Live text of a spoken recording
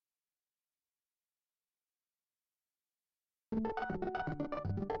Welcome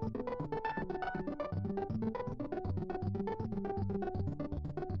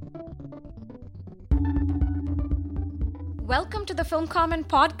to the Film Comment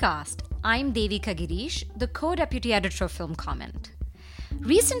podcast. I'm Devika Girish, the co-deputy editor of Film Comment.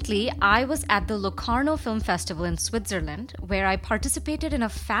 Recently, I was at the Locarno Film Festival in Switzerland, where I participated in a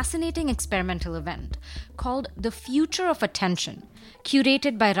fascinating experimental event called The Future of Attention,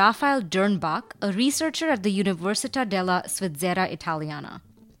 curated by Rafael Dernbach, a researcher at the Universita della Svizzera, Italiana.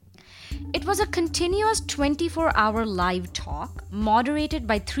 It was a continuous 24-hour live talk moderated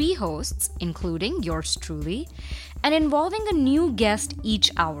by 3 hosts, including yours truly, and involving a new guest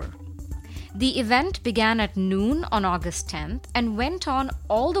each hour. The event began at noon on August 10th and went on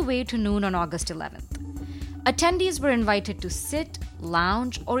all the way to noon on August 11th. Attendees were invited to sit,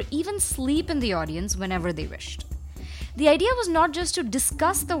 lounge, or even sleep in the audience whenever they wished. The idea was not just to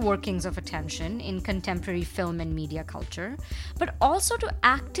discuss the workings of attention in contemporary film and media culture, but also to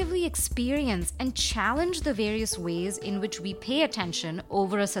actively experience and challenge the various ways in which we pay attention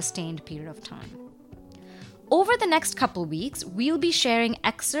over a sustained period of time. Over the next couple weeks, we'll be sharing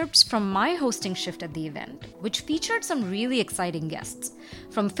excerpts from my hosting shift at the event, which featured some really exciting guests,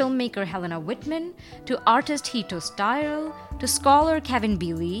 from filmmaker Helena Wittmann to artist Hito Steyerl to scholar Kevin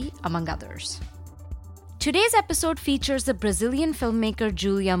B. Lee, among others. Today's episode features the Brazilian filmmaker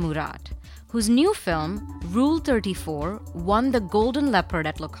Julia Murat, whose new film, Rule 34, won the Golden Leopard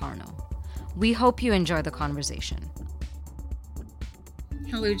at Locarno. We hope you enjoy the conversation.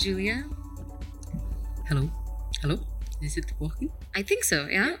 Hello, Julia. Hello. Is it working? I think so,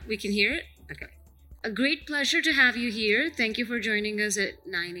 yeah? We can hear it? Okay. A great pleasure to have you here. Thank you for joining us at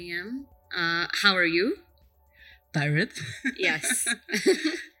 9 a.m. How are you? Tired? Yes.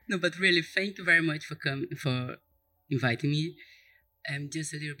 No, but really, thank you very much for inviting me. I'm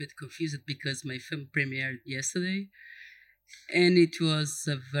just a little bit confused because my film premiered yesterday, and it was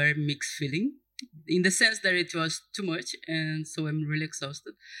a very mixed feeling, in the sense that it was too much, and so I'm really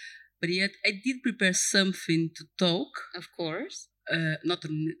exhausted. But yet, I did prepare something to talk. Of course.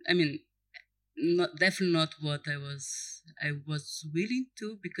 Definitely not what I was willing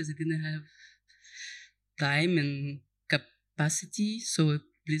to, because I didn't have time and capacity. So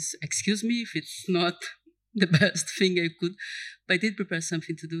please excuse me if it's not the best thing I could. But I did prepare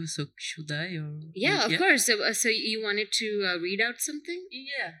something to do. So should I? Yeah, of course. So you wanted to read out something?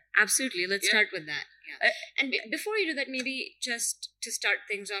 Yeah. Absolutely. Let's start with that. Yeah. And before you do that, maybe just to start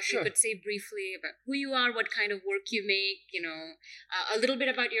things off, Sure. You could say briefly about who you are, what kind of work you make, a little bit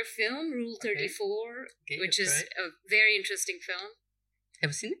about your film, Rule 34, which is right. a very interesting film.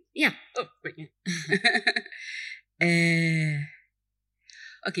 Have you seen it? Yeah. Oh, great.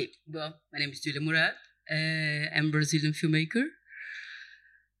 Okay, well, my name is Julia Murat. I'm a Brazilian filmmaker.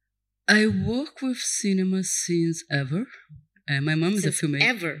 I work with cinema since ever. My mom is a filmmaker.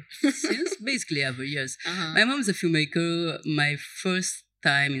 Ever? Since basically ever, yes. Uh-huh. My mom is a filmmaker. My first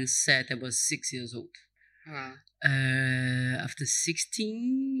time in set, I was 6 years old. Wow. After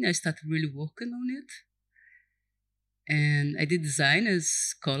 16, I started really working on it. And I did design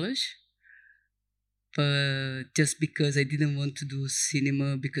as college. But just because I didn't want to do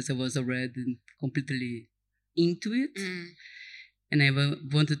cinema, because I was already completely into it. Mm. And I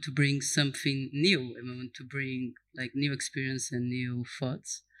wanted to bring something new. I wanted to bring like new experience and new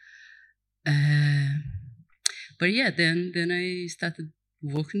thoughts. But yeah, then I started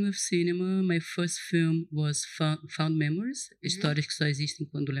working with cinema. My first film was Found Memories, Histórias que só existem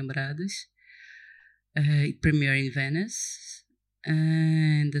quando lembradas. It premiered in Venice.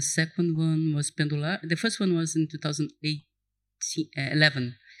 And the second one was Pendular. The first one was in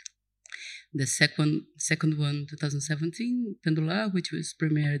 2011. The second one, 2017, Pendular, which was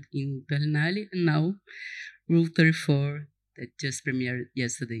premiered in Berlinale, and now Rule 34, that just premiered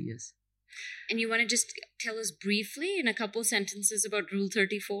yesterday, yes. And you want to just tell us briefly in a couple sentences about Rule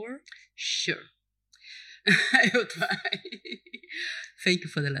 34? Sure. I will try. Thank you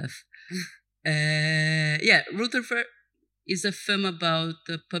for the laugh. Rule 34 is a film about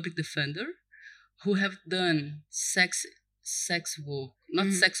a public defender who have done sex work,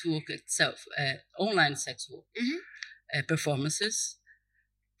 not sex work itself, online sex work performances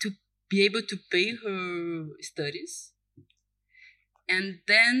to be able to pay her studies. And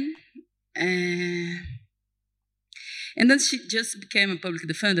then she just became a public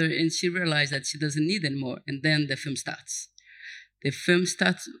defender, and she realized that she doesn't need anymore. And then the film starts. The film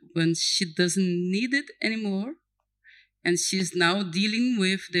starts when she doesn't need it anymore. And she's now dealing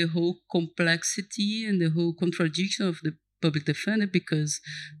with the whole complexity and the whole contradiction of the public defender, because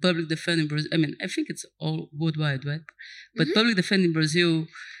public defender in Brazil, I think it's all worldwide, right? But public defender in Brazil,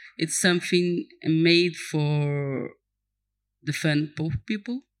 it's something made for defend poor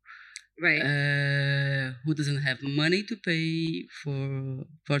people, right, who doesn't have money to pay for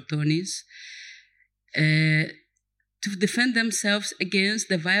attorneys, to defend themselves against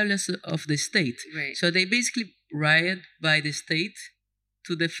the violence of the state. right. So they basically riot by the state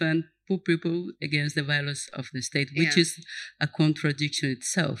to defend poor people against the violence of the state, which is a contradiction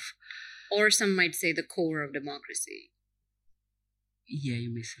itself. Or some might say the core of democracy. Yeah,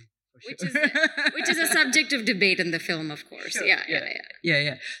 you may say. Which is a subject of debate in the film, of course. Sure.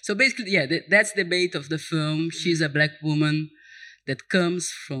 Yeah. So basically, that's the debate of the film. She's a black woman that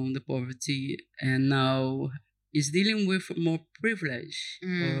comes from the poverty and now is dealing with more privilege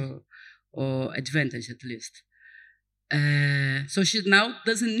or advantage, at least. So she now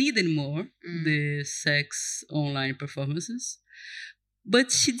doesn't need anymore the sex online performances,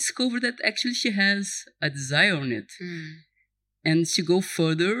 but she discovered that actually she has a desire on it. And she go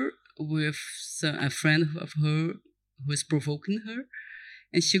further with a friend of her who is provoking her.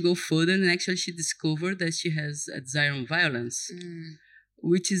 And she go further and actually she discovered that she has a desire on violence,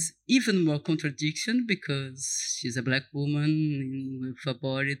 which is even more contradiction because she's a black woman with a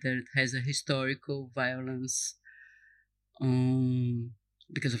body that has a historical violence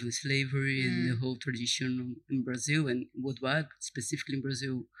because of the slavery and the whole tradition in Brazil and worldwide, specifically in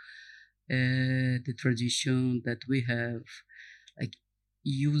Brazil, the tradition that we have, like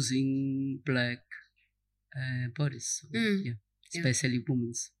using black bodies, especially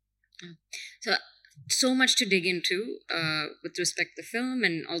women's. So much to dig into with respect to the film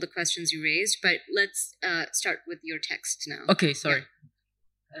and all the questions you raised, but let's start with your text now. Okay, sorry.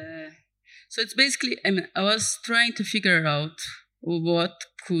 So it's basically, I was trying to figure out what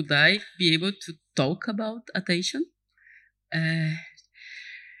could I be able to talk about attention.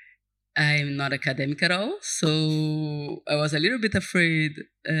 I'm not academic at all, so I was a little bit afraid.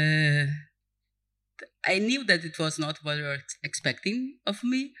 I knew that it was not what you were expecting of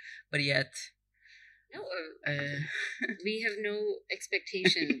me, but yet... No, we have no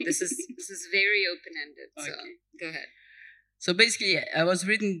expectation. This is very open-ended, so go ahead. So basically, I was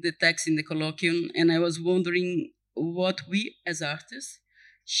reading the text in the colloquium, and I was wondering what we as artists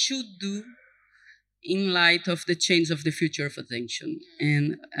should do in light of the change of the future of attention.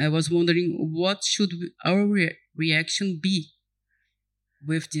 And I was wondering what should our reaction be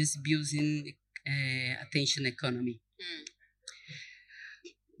with this building attention economy.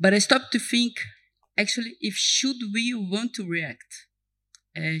 But I stopped to think, actually, if should we want to react?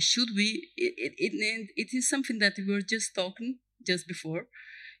 Should we? It is something that we were just talking just before.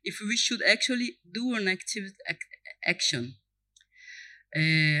 If we should actually do an active action.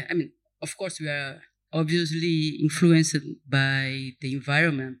 Of course, we are obviously influenced by the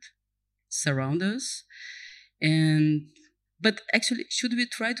environment surround us, but actually, should we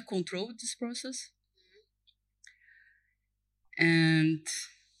try to control this process? And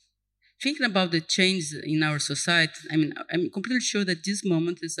thinking about the change in our society, I'm completely sure that this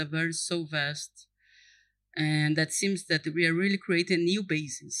moment is so vast, and that seems that we are really creating a new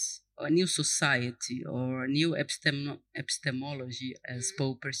basis, or a new society, or a new epistemology, as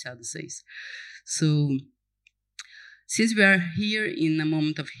Paul Preciado says. So, since we are here in a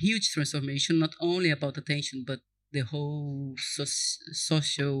moment of huge transformation, not only about attention, but the whole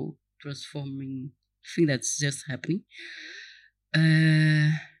social transforming thing that's just happening.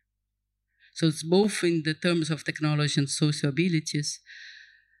 So it's both in the terms of technology and social abilities.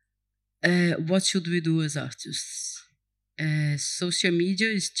 What should we do as artists? Social media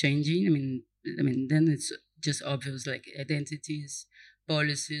is changing. Then it's just obvious, like identities,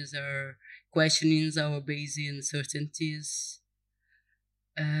 policies are questioning our basic uncertainties.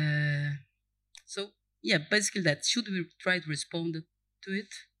 Basically that. Should we try to respond to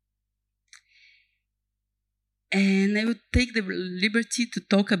it? And I would take the liberty to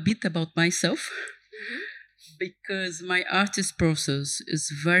talk a bit about myself, because my artist process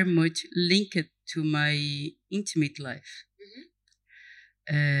is very much linked to my intimate life.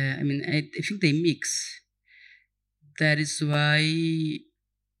 I think they mix. That is why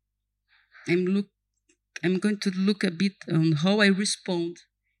I'm going to look a bit on how I respond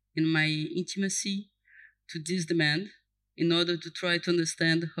in my intimacy to this demand, in order to try to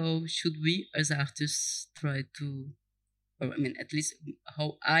understand how should we as artists try to, at least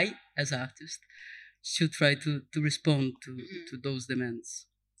how I as artist should try to respond to those demands.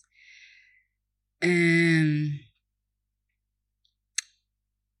 And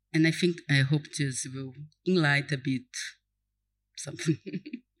I hope this will enlighten a bit something.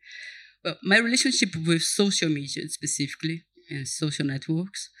 Well, my relationship with social media specifically and social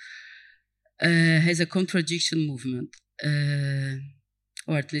networks has a contradiction movement,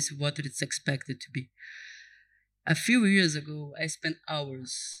 or at least what it's expected to be. A few years ago, I spent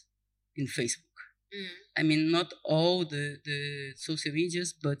hours in Facebook. I mean, not all the social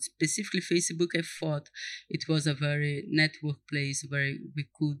medias, but specifically Facebook, I thought it was a very network place where we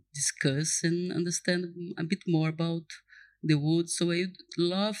could discuss and understand a bit more about the world. So I would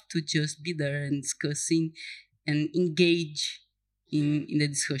love to just be there and discussing and engage in the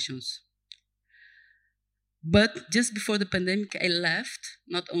discussions. But just before the pandemic, I left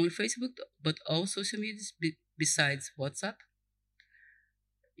not only Facebook, but all social medias besides WhatsApp.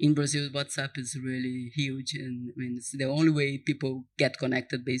 In Brazil, WhatsApp is really huge, and I mean, it's the only way people get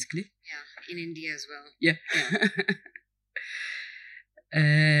connected, basically. Yeah, in India as well. Yeah.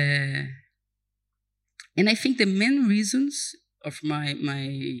 And I think the main reasons of my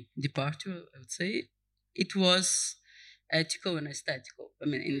departure, I would say, it was ethical and aesthetical. I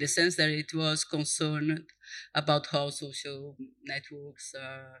mean, in the sense that it was concerned about how social networks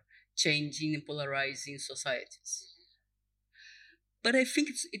are changing and polarizing societies. But I think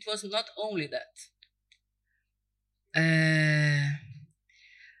it was not only that.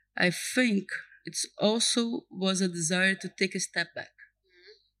 I think it also was a desire to take a step back,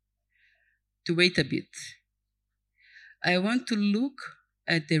 to wait a bit. I want to look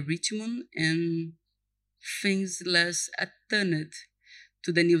at the Wittmann and things less attuned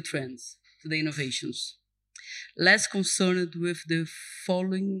to the new trends, to the innovations, less concerned with the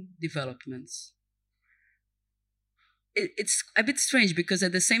following developments. It's a bit strange because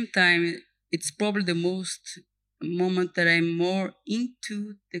at the same time, it's probably the most moment that I'm more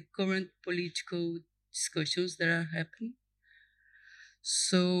into the current political discussions that are happening.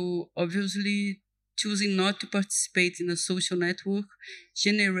 So obviously, choosing not to participate in a social network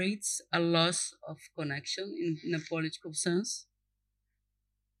generates a loss of connection in a political sense.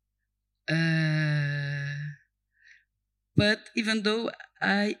 But even though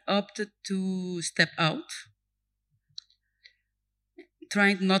I opted to step out,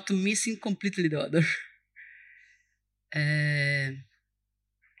 trying not to missing completely the other.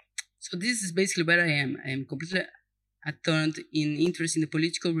 So this is basically where I am. I am completely turned in interest in the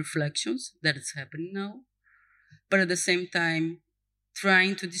political reflections that is happening now, but at the same time,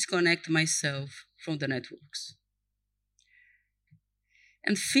 trying to disconnect myself from the networks.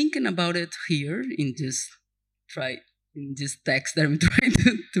 And thinking about it here in this text that I'm trying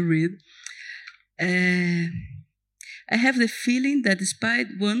to read, I have the feeling that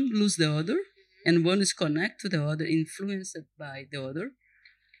despite one lose the other, and one is connected to the other, influenced by the other,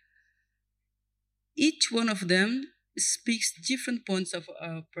 each one of them speaks different points of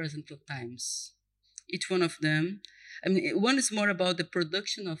our present times. Each one of them, I mean, one is more about the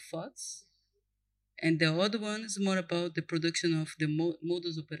production of thoughts, and the other one is more about the production of the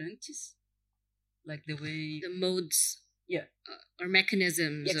modus operandi, like the way the modes, yeah, or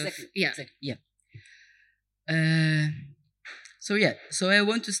mechanisms. Yeah, exactly. Yeah. Exactly. Yeah. So I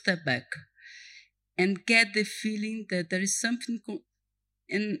want to step back and get the feeling that there is something,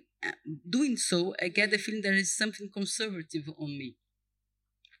 and doing so, I get the feeling there is something conservative on me.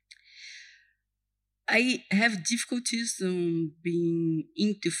 I have difficulties being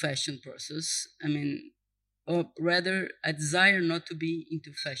into fashion process. I mean, or rather, a desire not to be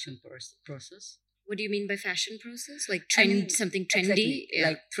into fashion process. What do you mean by fashion process? Like trend, something trendy? Exactly. Yeah.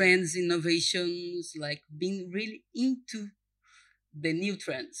 Like trends, innovations, like being really into the new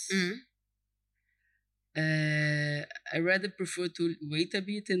trends. Mm-hmm. I rather prefer to wait a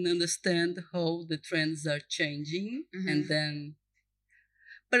bit and understand how the trends are changing, and then.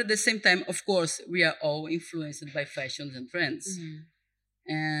 But at the same time, of course, we are all influenced by fashions and trends.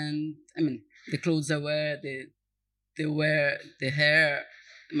 And I mean, the clothes I wear, the hair,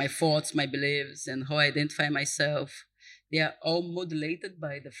 my thoughts, my beliefs, and how I identify myself, they are all modulated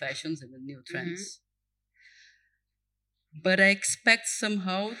by the fashions and the new trends. But I expect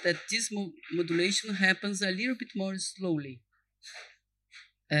somehow that this modulation happens a little bit more slowly.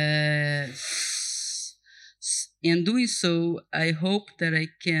 In doing so, I hope that I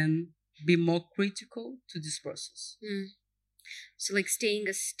can be more critical to this process. So, like staying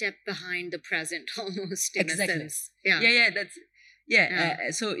a step behind the present, almost in a sense.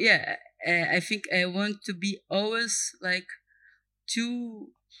 I think I want to be always like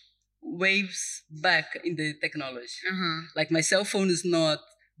 2 waves back in the technology. Like my cell phone is not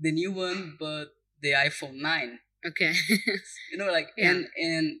the new one, but the iPhone 9. Okay.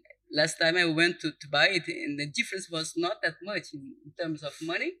 And last time I went to buy it, and the difference was not that much in terms of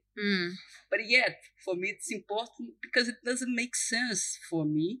money. But yet, for me, it's important because it doesn't make sense for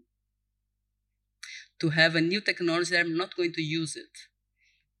me to have a new technology that I'm not going to use it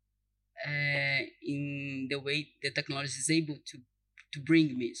in the way the technology is able to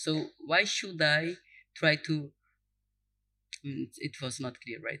bring me. So why should I try to it was not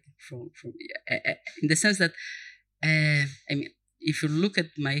clear, right? In the sense that, if you look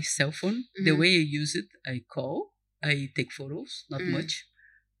at my cell phone, the way I use it, I call, I take photos, not much.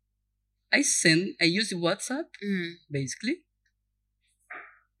 I use WhatsApp, basically.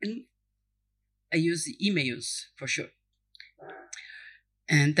 And I use emails, for sure.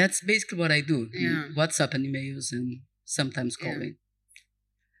 And that's basically what I do. Yeah. WhatsApp and emails and sometimes calling.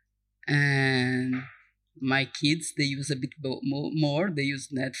 And my kids, they use a bit more. They use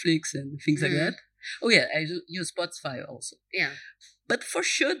Netflix and things like that. Oh yeah, I use Spotify also. Yeah. But for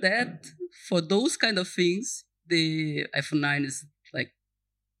sure that for those kind of things, the iPhone 9 is like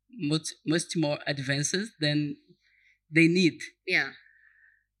much more advanced than they need. Yeah.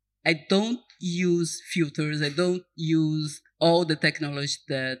 I don't use filters. I don't use all the technology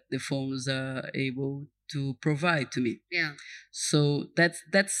that the phones are able to provide to me. Yeah. So that's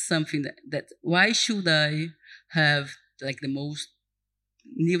something that why should I have like the most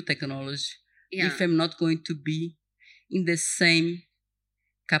new technology if I'm not going to be in the same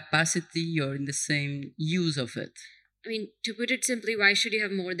capacity or in the same use of it? I mean, to put it simply, why should you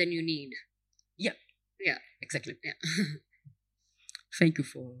have more than you need? Yeah. Yeah. Exactly. Yeah. Thank you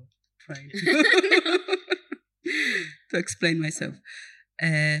for trying to explain myself.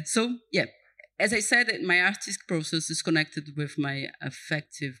 So, yeah, as I said, my artistic process is connected with my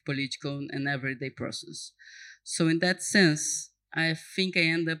affective, political, and everyday process. So in that sense, I think I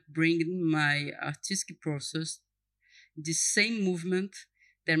end up bringing my artistic process, the same movement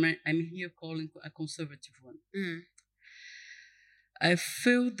that I'm here calling a conservative one. I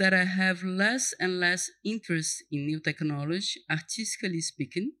feel that I have less and less interest in new technology, artistically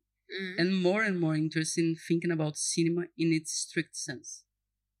speaking, and more interest in thinking about cinema in its strict sense.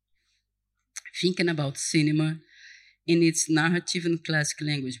 Thinking about cinema in its narrative and classic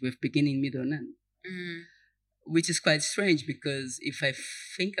language with beginning, middle, and end. Which is quite strange because if I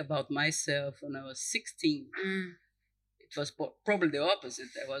think about myself when I was 16, it was probably the opposite.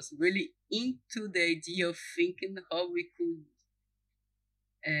 I was really into the idea of thinking how we could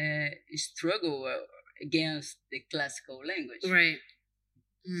struggle against the classical language. Right.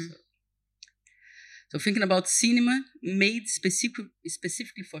 So thinking about cinema made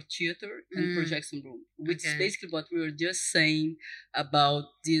specifically for theater and projection room, which is basically what we were just saying about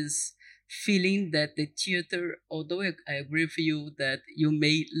this feeling that the theater, although I agree with you that you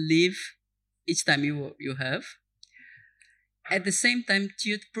may leave each time you have, at the same time,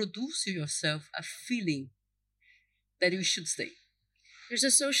 theater produces yourself a feeling that you should stay. There's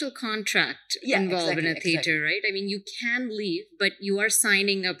a social contract involved in a theater, right? I mean, you can leave, but you are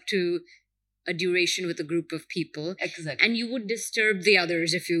signing up to a duration with a group of people. Exactly. And you would disturb the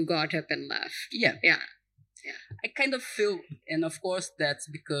others if you got up and left. Yeah. Yeah. I kind of feel, and of course that's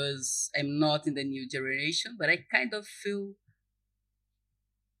because I'm not in the new generation, but I kind of feel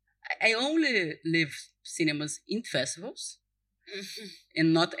I only leave cinemas in festivals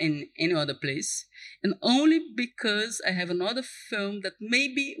and not in any other place, and only because I have another film that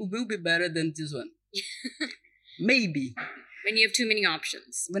maybe will be better than this one. Maybe. When you have too many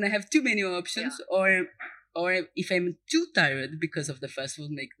options. When I have too many options, or if I'm too tired because of the festival,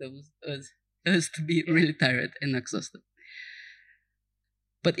 make us to be really tired and exhausted.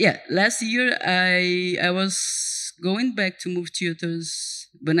 But yeah, last year I was going back to movie theaters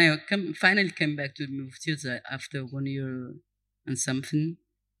when I finally came back to movie theaters after 1 year and something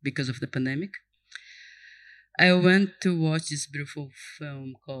because of the pandemic. I went to watch this beautiful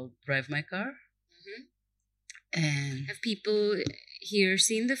film called Drive My Car. And have people here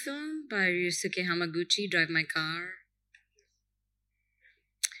seen the film by Ryusuke Hamaguchi, Drive My Car?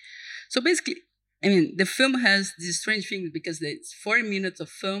 So basically, I mean, the film has this strange thing because it's 40 minutes of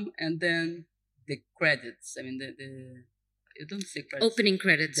film and then the credits. I mean, you don't say credits. Opening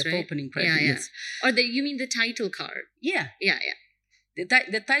credits, right? The opening credits, yes. Or you mean the title card? Yeah. Yeah.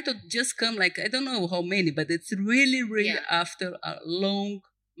 The title just come like, I don't know how many, but it's really after a long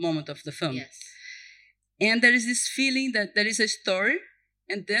moment of the film. Yes. And there is this feeling that there is a story,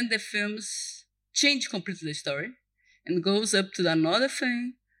 and then the films change completely the story and goes up to another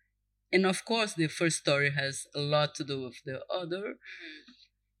thing. And of course, the first story has a lot to do with the other.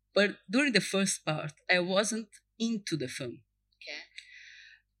 But during the first part, I wasn't into the film.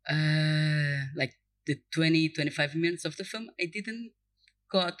 Okay. Like the 20-25 minutes of the film, I didn't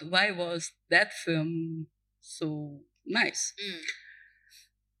got why was that film so nice.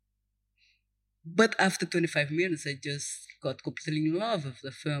 But after 25 minutes, I just got completely in love with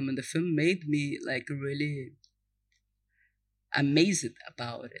the film, and the film made me like really amazed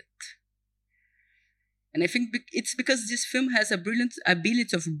about it. And I think it's because this film has a brilliant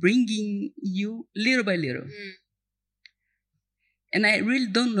ability of bringing you little by little. And I really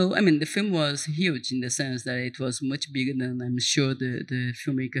don't know. I mean, the film was huge in the sense that it was much bigger than I'm sure the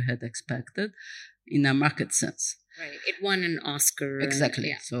filmmaker had expected in a market sense. Right. It won an Oscar.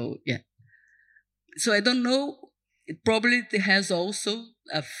 Exactly. So, yeah. So I don't know. It probably has also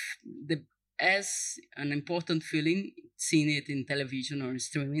as an important feeling seeing it in television or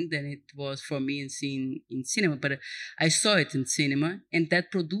streaming than it was for me in seeing in cinema. But I saw it in cinema, and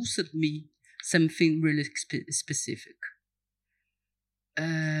that produced me something really specific.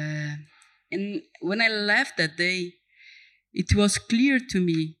 And when I left that day, it was clear to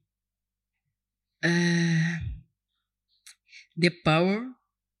me the power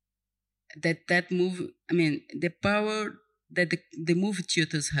that movie. I mean, the power that the movie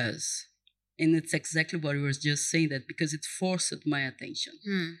theaters has, and it's exactly what I was just saying. That because it forced my attention.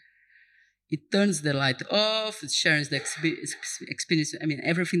 It turns the light off. It shares the experience. I mean,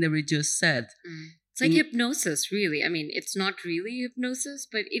 everything that we just said. It's like hypnosis, really. I mean, it's not really hypnosis,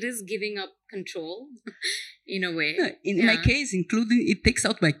 but it is giving up control in a way. No, in my case, including it takes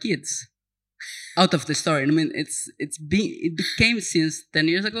out my kids out of the story. I mean, it became since 10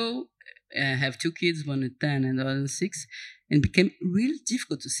 years ago. I have 2 kids, one at 10 and the other 6, and it became really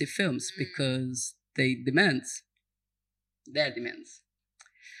difficult to see films because their demands.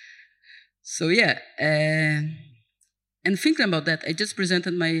 So yeah, and thinking about that, I just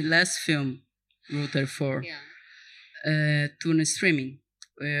presented my last film, Router 4, to a streaming,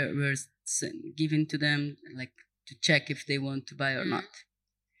 where we're giving to them like to check if they want to buy or not.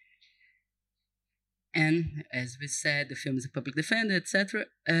 And as we said, the film is a public defender, etc.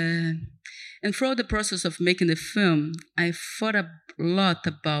 And throughout the process of making the film, I thought a lot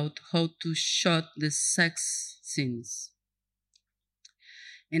about how to shoot the sex scenes.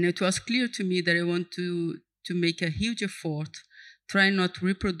 And it was clear to me that I want to make a huge effort, try not to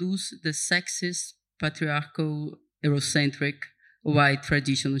reproduce the sexist, patriarchal, Eurocentric, white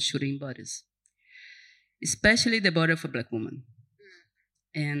traditional shooting bodies, especially the body of a Black woman.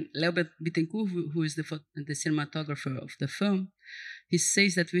 And Leo Bittencourt, who is the cinematographer of the film, he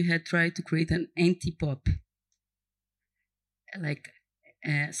says that we had tried to create an anti-pop, like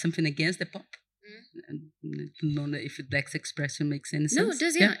something against the pop. I don't know if that expression makes any sense. No, it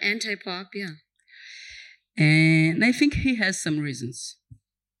does, yeah. Anti-pop, yeah. And I think he has some reasons.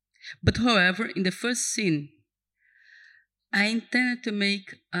 But however, in the first scene, I intended to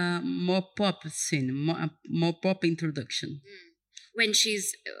make a more pop scene, more pop introduction. When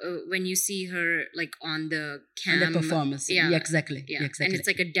you see her like on the cam. On the performance. Yeah, exactly. Yeah. Exactly. And it's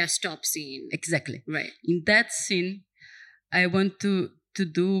like a desktop scene. Exactly. Right. In that scene, I want to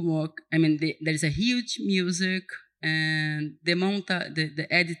do more. I mean, there is a huge music, and the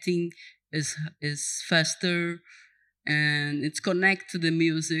editing is faster, and it's connected to the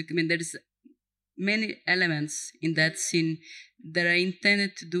music. I mean, there is many elements in that scene that I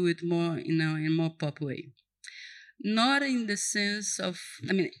intended to do it more in a more pop way. Not in the sense of,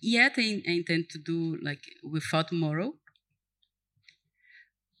 I mean, yet I intend to do like without moral,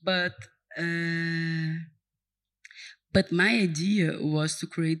 but my idea was to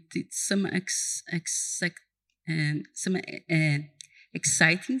create some exciting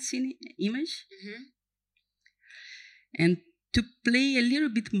scene image, and to play a little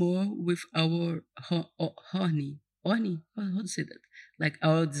bit more with our horny, how to say that? Like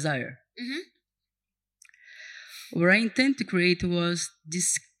our desire. What I intend to create was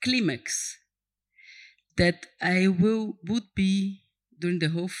this climax that I would be during the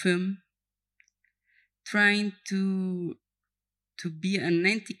whole film trying to be an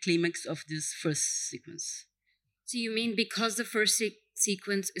anti-climax of this first sequence. So you mean because the first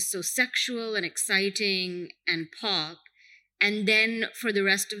sequence is so sexual and exciting and pop, and then for the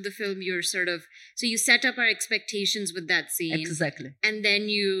rest of the film you're so you set up our expectations with that scene. Exactly. And then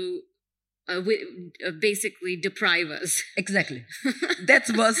you basically deprive us. Exactly. That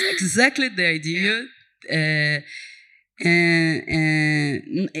was exactly the idea. Yeah.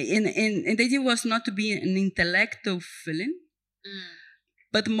 And the idea was not to be an intellectual feeling,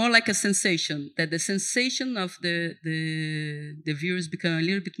 but more like a sensation, that the sensation of the viewers become a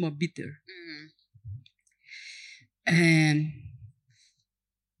little bit more bitter. And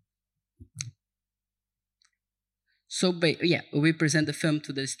so, we present the film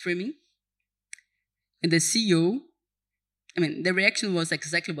to the streaming, and the CEO, I mean, the reaction was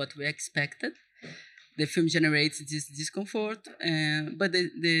exactly what we expected. The film generates this discomfort, but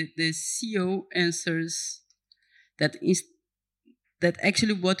the CEO answers that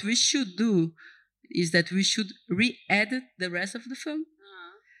actually what we should do is that we should re-edit the rest of the film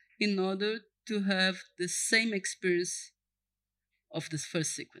in order to have the same experience of this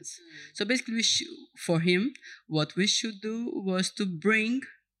first sequence. So basically, for him, what we should do was to bring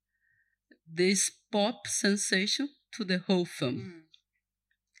this pop sensation to the whole film.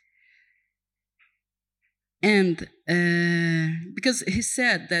 And because he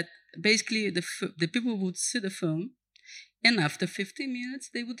said that basically the people would see the film, and after 15 minutes,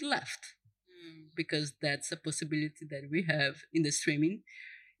 they would left. Because that's a possibility that we have in the streaming.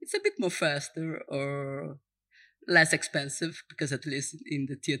 It's a bit more faster or less expensive, because at least in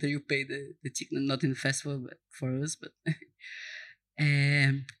the theater you pay the ticket, not in the festival, but for us. But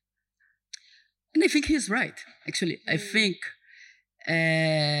and I think he's right, actually. I think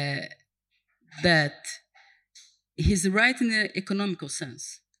that he's right in the economical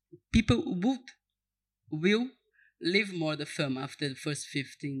sense. People will live more the film after the first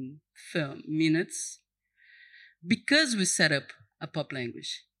 15 minutes, because we set up a pop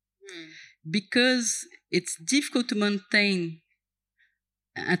language. Because it's difficult to maintain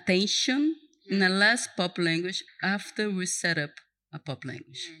attention in a less pop language after we set up a pop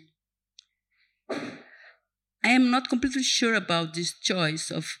language. I am not completely sure about this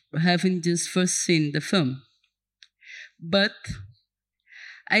choice of having this first scene in the film, but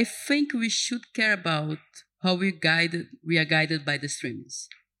I think we should care about how we are guided by the streamings.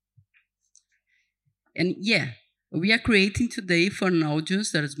 And yeah, we are creating today for an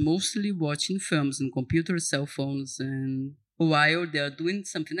audience that is mostly watching films on computers, cell phones, and while they are doing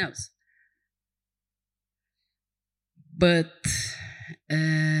something else. But,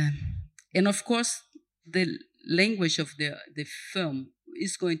 and of course, the language of the film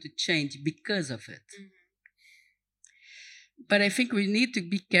is going to change because of it. But I think we need to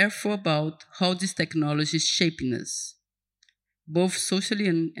be careful about how this technology is shaping us, both socially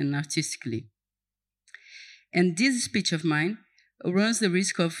and artistically. And this speech of mine runs the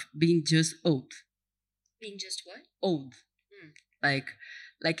risk of being just old. Being just what? Old. Like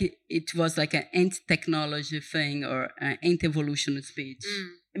it was like an anti-technology thing or an anti-evolution speech.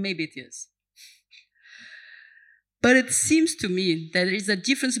 And maybe it is. But it seems to me that there is a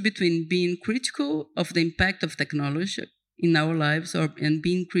difference between being critical of the impact of technology in our lives and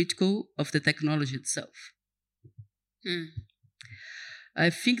being critical of the technology itself. I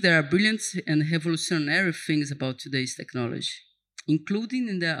think there are brilliant and revolutionary things about today's technology, including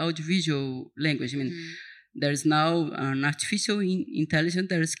in the audiovisual language. I mean, there is now an artificial intelligence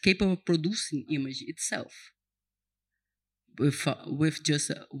that is capable of producing image itself with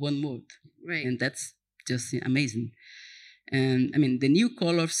just one word. Right. And that's just amazing. And I mean, the new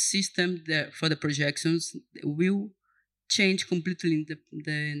color system for the projections will change completely in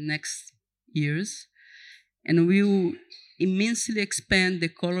the next years, and will immensely expand the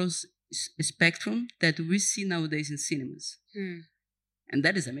colors spectrum that we see nowadays in cinemas. And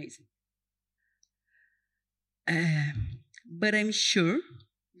that is amazing. But I'm sure,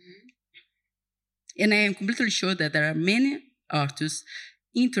 and I am completely sure that there are many artists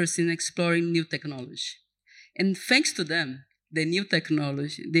interested in exploring new technology. And thanks to them, the new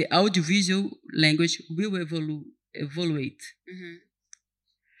technology, the audiovisual language will evaluate.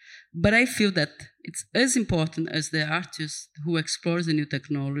 But I feel that it's as important as the artists who explore the new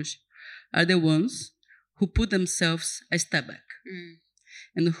technology are the ones who put themselves a step back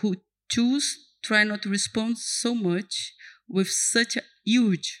and who try not to respond so much with such a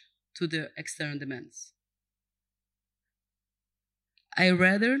huge to the external demands. I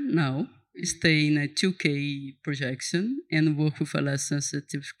rather now stay in a 2K projection and work with a less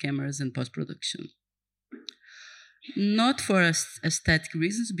sensitive cameras and post-production. Not for aesthetic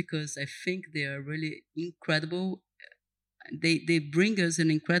reasons, because I think they are really incredible. They bring us an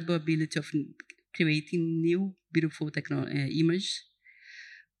incredible ability of creating new, beautiful image,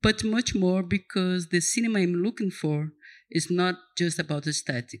 but much more because the cinema I'm looking for is not just about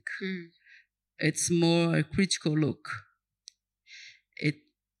aesthetic. It's more a critical look.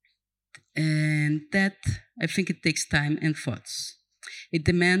 And that, I think it takes time and thoughts. It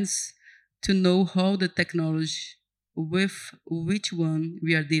demands to know how the technology with which one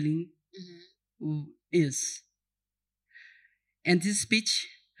we are dealing is. And this speech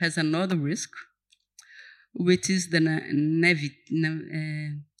has another risk, which is the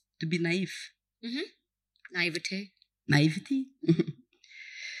to be naive. Naivety.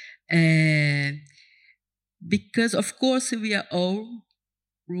 Because, of course, we are all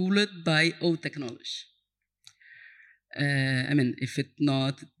ruled by old technology. I mean, if it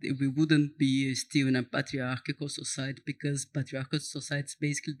not, we wouldn't be still in a patriarchal society, because patriarchal society is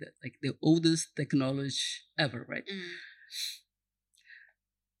basically the oldest technology ever, right?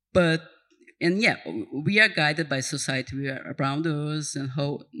 And yeah, we are guided by society. We are around us, and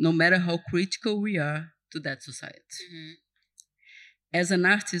no matter how critical we are to that society. As an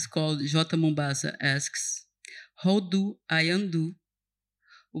artist called J. Mombasa asks, how do I undo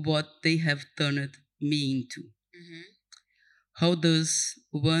what they have turned me into? Mm-hmm. How does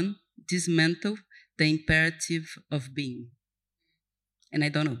one dismantle the imperative of being? And I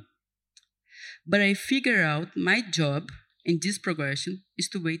don't know. But I figure out my job in this progression is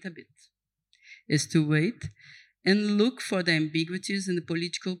to wait a bit. Is to wait and look for the ambiguities and the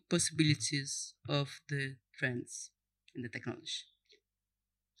political possibilities of the trends in the technology.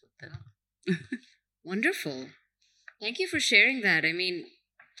 Wonderful. Thank you for sharing that. I mean,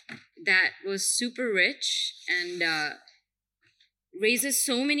 that was super rich and raises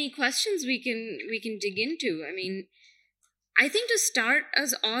so many questions we can dig into. I mean, I think to start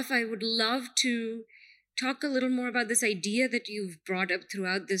us off, I would love to talk a little more about this idea that you've brought up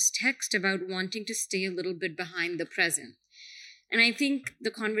throughout this text about wanting to stay a little bit behind the present. And I think the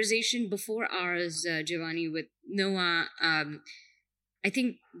conversation before ours, Giovanni, with Noa, I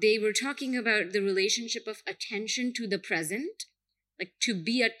think they were talking about the relationship of attention to the present. Like, to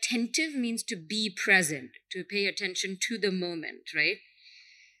be attentive means to be present, to pay attention to the moment, right?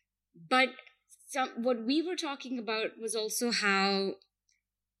 But what we were talking about was also how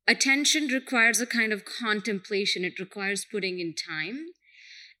attention requires a kind of contemplation. It requires putting in time.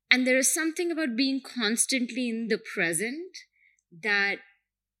 And there is something about being constantly in the present that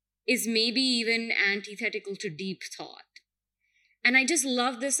is maybe even antithetical to deep thought. And I just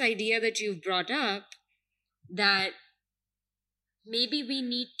love this idea that you've brought up, that maybe we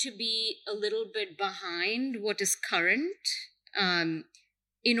need to be a little bit behind what is current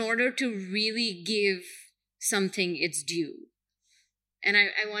in order to really give something its due. And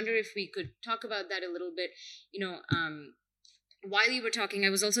I wonder if we could talk about that a little bit. While you were talking, I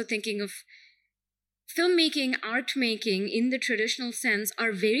was also thinking of filmmaking, art making in the traditional sense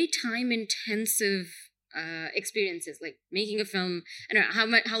are very time-intensive experiences. Like making a film, I don't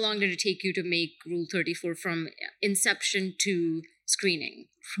know, how long did it take you to make Rule 34 from inception to screening?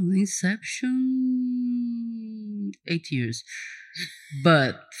 From inception, 8 years.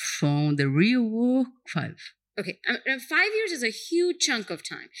 But from the real work, 5. Okay, 5 years is a huge chunk of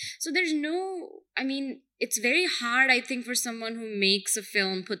time. So it's very hard, I think, for someone who makes a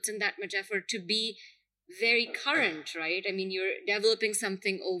film, puts in that much effort to be very current, right? I mean, you're developing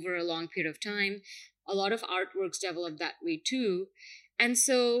something over a long period of time. A lot of artworks develop that way too. And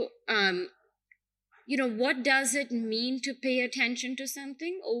so, what does it mean to pay attention to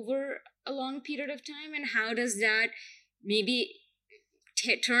something over a long period of time? And how does that maybe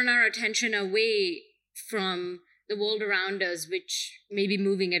turn our attention away from the world around us, which may be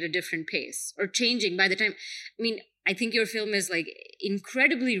moving at a different pace or changing by the time? I mean, I think your film is like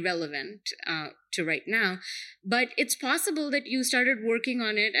incredibly relevant to right now, but it's possible that you started working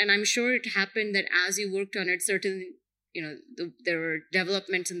on it, and I'm sure it happened that as you worked on it, certain, there were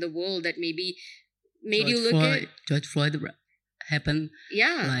developments in the world that maybe made you look at... George Floyd happened.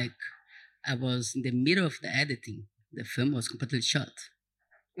 Yeah. Like, I was in the middle of the editing. The film was completely shot.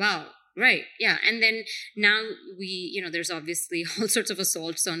 Wow. Right. Yeah. And then now there's obviously all sorts of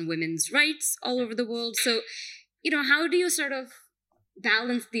assaults on women's rights all over the world. So, how do you sort of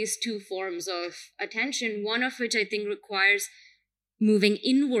balance these two forms of attention, one of which I think requires moving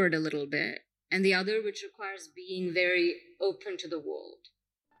inward a little bit, and the other which requires being very open to the world?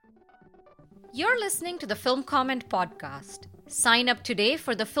 You're listening to the Film Comment podcast. Sign up today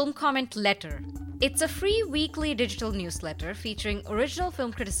for the Film Comment Letter. It's a free weekly digital newsletter featuring original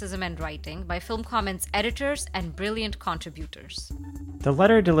film criticism and writing by Film Comment's editors and brilliant contributors. The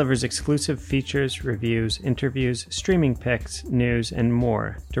letter delivers exclusive features, reviews, interviews, streaming picks, news, and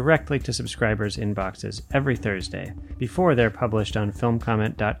more directly to subscribers' inboxes every Thursday before they're published on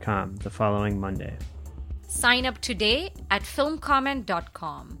filmcomment.com the following Monday. Sign up today at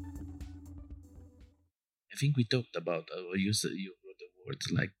filmcomment.com. I think we talked about you wrote the words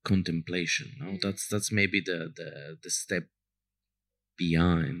like contemplation. No, that's maybe the step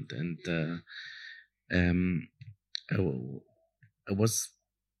behind. And I was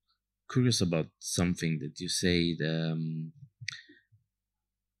curious about something that you say.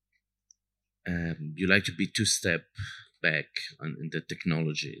 You like to be 2 step back in the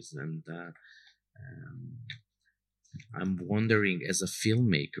technologies, and I'm wondering, as a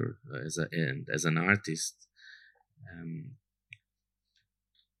filmmaker, and as an artist,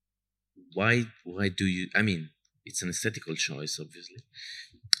 why do you? I mean, it's an aesthetical choice, obviously,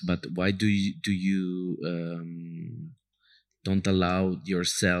 but why do you don't allow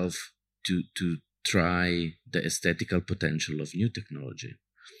yourself to try the aesthetical potential of new technology?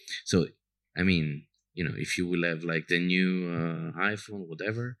 So, I mean, if you will have like the new iPhone,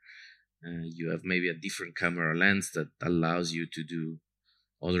 whatever, You have maybe a different camera lens that allows you to do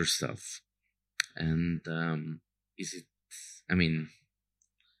other stuff. And is it? I mean,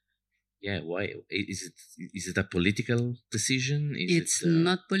 yeah. Why is it? Is it a political decision? It's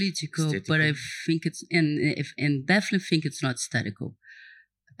not political, aesthetical? but I think it's and definitely think it's not aesthetical.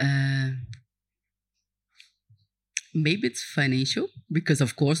 Maybe it's financial because,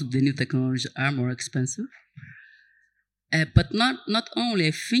 of course, the new technologies are more expensive. But not only.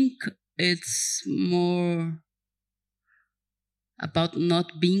 I think it's more about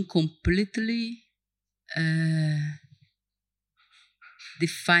not being completely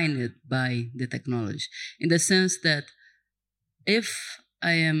defined by the technology, in the sense that if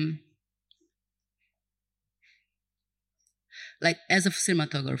I am, like, as a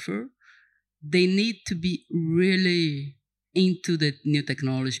cinematographer, they need to be really into the new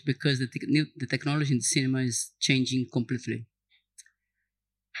technology because the technology in the cinema is changing completely.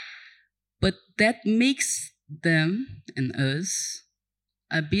 But that makes them and us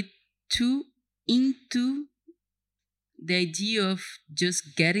a bit too into the idea of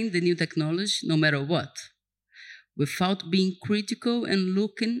just getting the new technology no matter what, without being critical and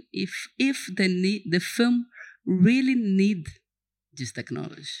looking if the film really need this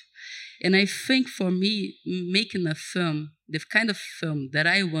technology. And I think for me, making a film, the kind of film that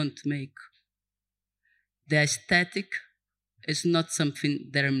I want to make, the aesthetic is not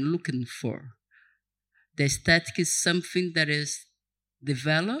something that I'm looking for. The aesthetic is something that is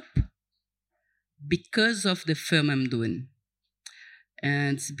developed because of the film I'm doing.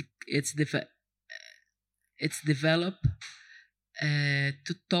 And it's developed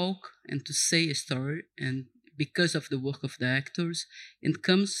to talk and to say a story, and because of the work of the actors, it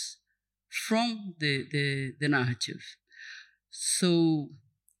comes from the narrative. So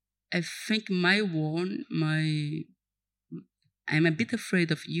I think I'm a bit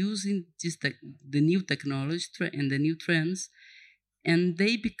afraid of using the new technology and the new trends, and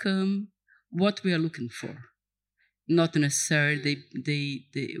they become what we are looking for. Not necessarily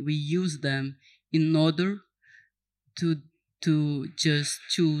we use them in order to just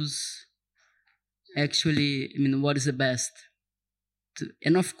choose actually, what is the best.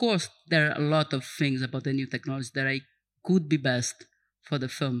 And of course, there are a lot of things about the new technology that I could be best for the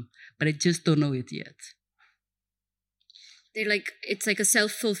film, but I just don't know it yet. It's like a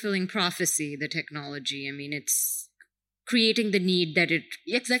self-fulfilling prophecy, the technology. It's creating the need that it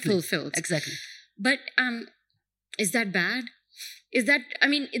fulfills. Exactly. But is that bad?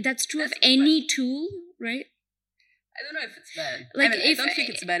 That's true of any tool, right? I don't know if it's bad. I don't think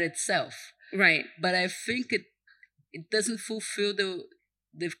it's bad itself. Right. But I think it doesn't fulfill the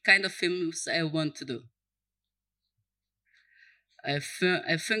kind of films I want to do. I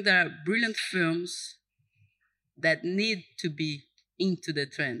think there are brilliant films that need to be into the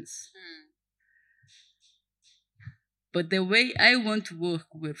trends. But the way I want to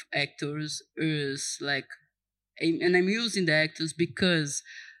work with actors is and I'm using the actors because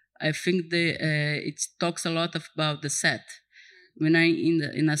I think it talks a lot about the set. When I'm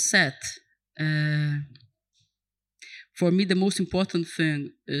in a set, for me the most important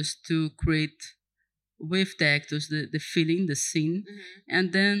thing is to create with the actors the feeling, the scene,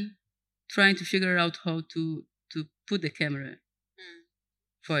 and then trying to figure out how to put the camera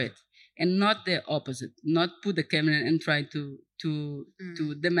for it, and not the opposite. Not put the camera and try to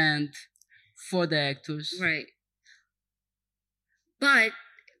demand for the actors. Right. But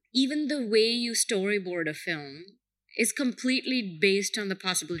even the way you storyboard a film is completely based on the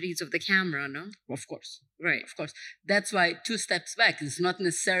possibilities of the camera, no? Of course. Right. Of course. That's why 2 steps back is not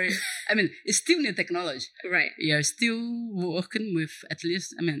necessary. It's still new technology. Right. We are still working with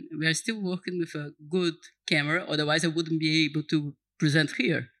we are still working with a good camera. Otherwise, I wouldn't be able to present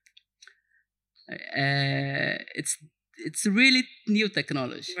here. It's really new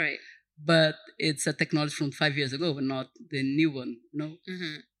technology. Right. But it's a technology from 5 years ago, not the new one. No.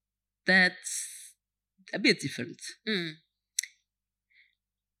 Mm-hmm. That's a bit different.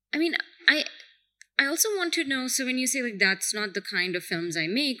 I also want to know, so when you say that's not the kind of films I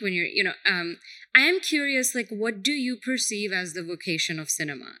make, when you're, I am curious, what do you perceive as the vocation of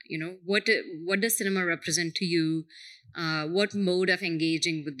cinema? What does cinema represent to you? What mode of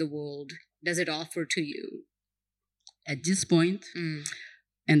engaging with the world does it offer to you? At this point,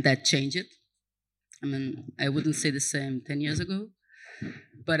 and that changed. I wouldn't say the same 10 years ago,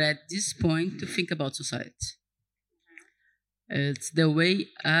 but at this point, to think about society. It's the way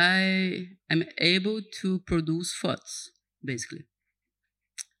I am able to produce thoughts, basically.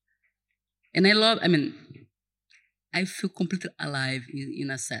 And I feel completely alive in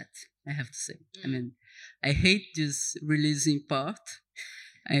a set, I have to say. I hate this releasing part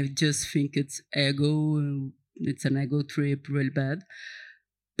I just think it's ego. It's an ego trip, really bad.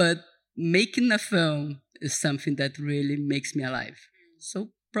 But making a film is something that really makes me alive.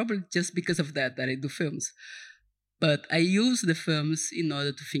 So probably just because of that I do films. But I use the films in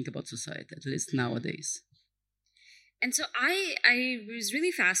order to think about society, at least nowadays. And so I was really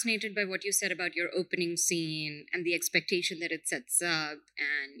fascinated by what you said about your opening scene and the expectation that it sets up,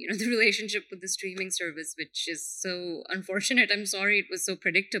 and the relationship with the streaming service, which is so unfortunate. I'm sorry it was so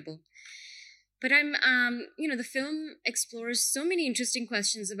predictable. But the film explores so many interesting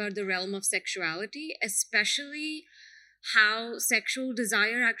questions about the realm of sexuality, especially how sexual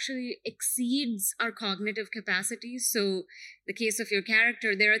desire actually exceeds our cognitive capacities. So the case of your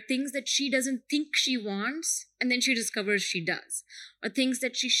character, there are things that she doesn't think she wants, and then she discovers she does, or things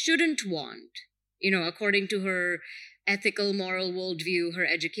that she shouldn't want, according to her ethical, moral worldview, her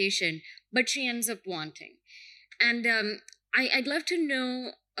education, but she ends up wanting. And I'd love to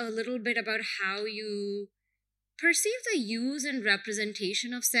know a little bit about how you perceive the use and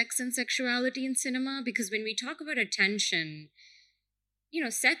representation of sex and sexuality in cinema, because when we talk about attention,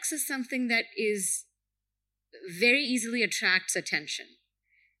 sex is something that is very easily attracts attention.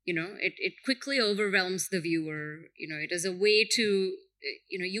 It quickly overwhelms the viewer. It is a way to,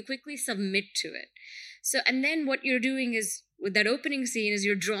 you quickly submit to it. So, and then what you're doing is, with that opening scene, is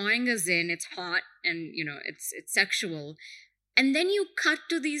you're drawing us in. It's hot and, it's sexual. And then you cut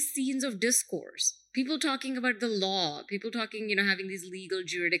to these scenes of discourse. People talking about the law, people talking, having these legal,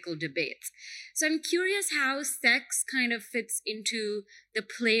 juridical debates. So I'm curious how sex kind of fits into the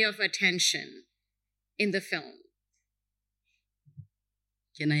play of attention in the film.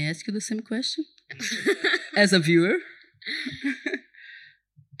 Can I ask you the same question? As a viewer?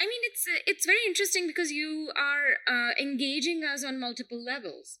 I mean, it's very interesting because you are engaging us on multiple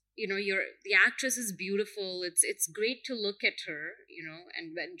levels. The actress is beautiful. It's great to look at her,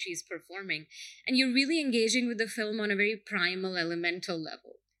 and when she's performing, and you're really engaging with the film on a very primal, elemental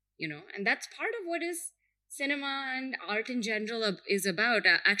level, and that's part of what is cinema and art in general is about.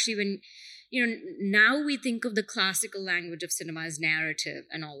 Actually, when now we think of the classical language of cinema as narrative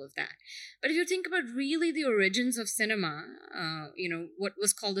and all of that. But if you think about really the origins of cinema, what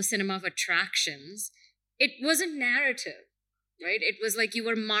was called the cinema of attractions, it wasn't narrative, right? It was like you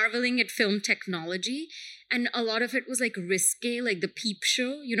were marveling at film technology, and a lot of it was like risque, like the peep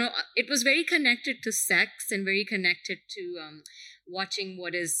show. It was very connected to sex and very connected to watching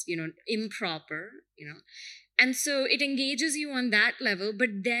what is, improper, And so it engages you on that level,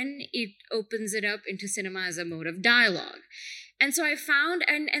 but then it opens it up into cinema as a mode of dialogue. And so I found,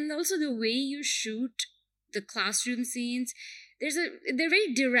 and also the way you shoot the classroom scenes, they're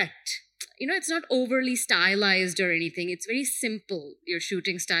very direct. It's not overly stylized or anything. It's very simple, your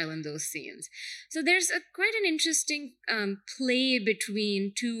shooting style in those scenes. So there's quite an interesting play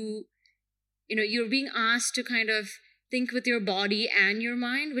between two, you're being asked to kind of think with your body and your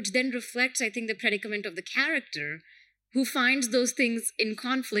mind, which then reflects, I think, the predicament of the character, who finds those things in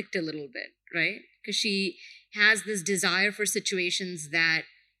conflict a little bit, right? Because she has this desire for situations that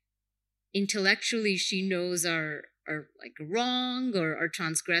intellectually she knows are like wrong or are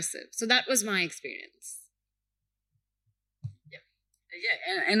transgressive. So that was my experience.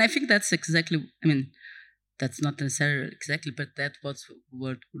 Yeah, and I think that's exactly, that's not necessarily exactly, but that's what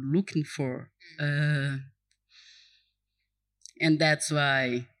we're looking for. And that's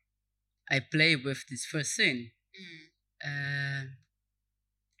why I play with this first scene.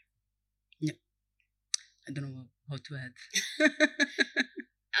 Yeah, I don't know how to add.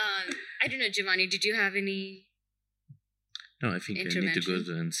 I don't know, Giovanni, did you have any? No, I think I need to go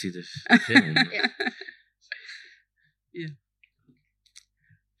and see the film. Yeah. Yeah.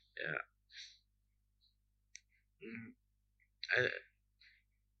 Yeah.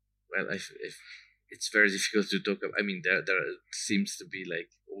 It's very difficult to talk about. There seems to be like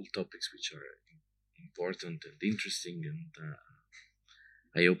all topics which are important and interesting, and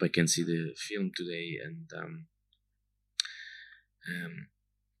I hope I can see the film today. And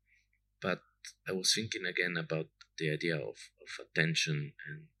but I was thinking again about the idea of attention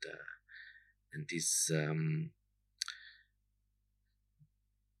and this.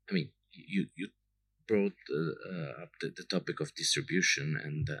 You brought up the topic of distribution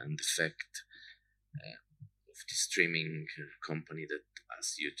and the fact of the streaming company that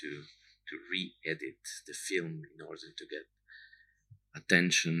asks you to re-edit the film in order to get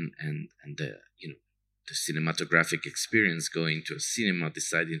attention and the cinematographic experience, going to a cinema,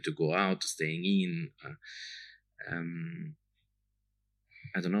 deciding to go out, staying in.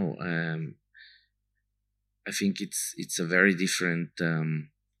 I don't know. I think it's a very different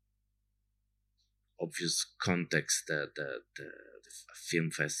obvious context that the a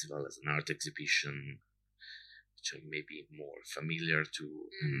film festival, as an art exhibition, which I'm maybe more familiar to.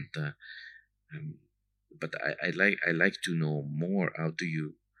 And but I like to know more. How do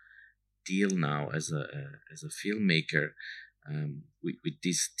you deal now as a filmmaker with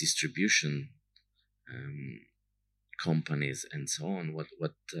this distribution companies and so on? What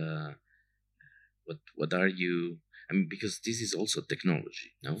are you? I mean, because this is also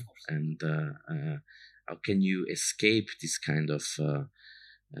technology, no? And how can you escape this kind of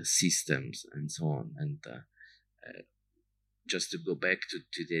systems and so on? And just to go back to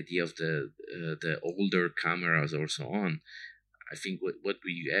the idea of the older cameras or so on, I think what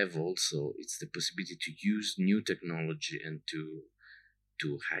we have also, it's the possibility to use new technology and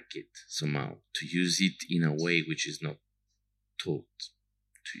to hack it somehow, to use it in a way which is not taught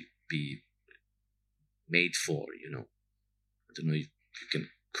to be made for, I don't know if you can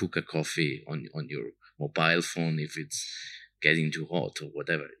cook a coffee on your mobile phone if it's getting too hot or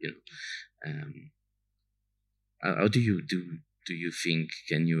whatever, How do you think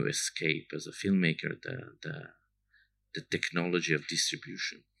can you escape as a filmmaker the technology of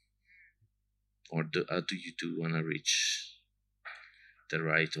distribution, or how do you want to reach the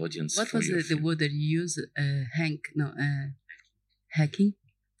right audience? What for was your the film? word that you used? Hacking.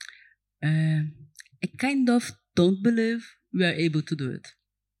 I kind of don't believe we are able to do it.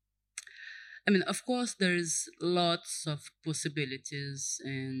 I mean, of course, there's lots of possibilities,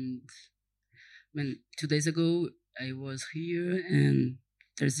 and 2 days ago I was here, and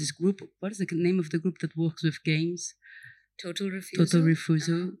there's this group. What is the name of the group that works with games? Total Refusal. Total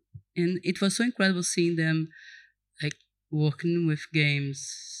Refusal. And it was so incredible seeing them like working with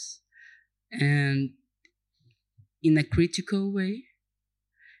games and in a critical way.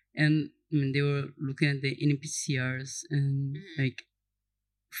 And they were looking at the NPCRs and like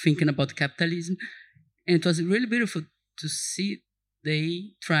thinking about capitalism. And it was really beautiful to see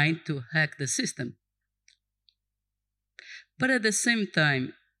they trying to hack the system. But at the same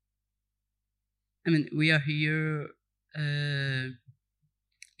time, we are here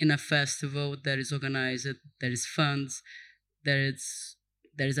in a festival that is organized, there is funds, there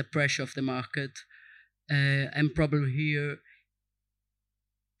is a pressure of the market. I'm probably here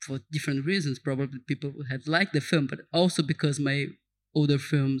for different reasons. Probably people have liked the film, but also because my older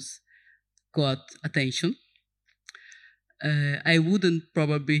films got attention. I wouldn't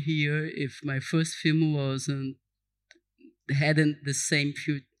probably be here if my first film hadn't the same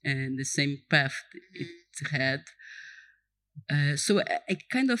and the same path it had. So I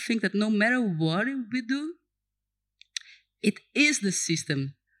kind of think that no matter what we do, it is the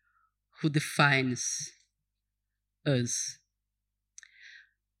system who defines us.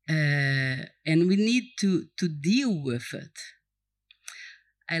 And we need to deal with it.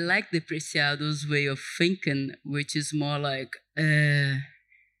 I like the Preciado's way of thinking, which is more like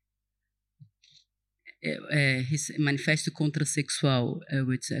his Manifesto Contrasexual,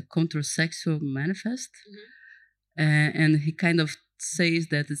 which is a contrasexual manifest. And he kind of says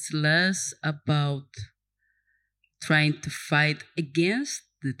that it's less about trying to fight against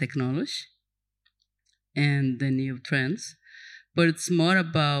the technology and the new trends, but it's more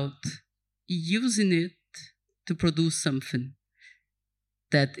about using it to produce something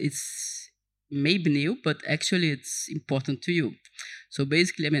that is maybe new, but actually it's important to you. So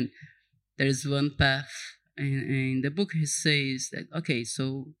basically, there is one path. In the book, he says that, okay,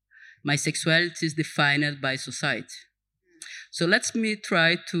 so my sexuality is defined by society. So let me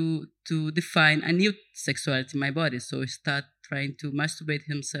try to define a new sexuality in my body. So he start trying to masturbate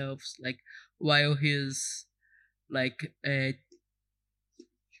himself, like while he's like,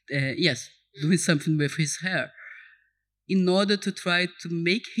 doing something with his hair, in order to try to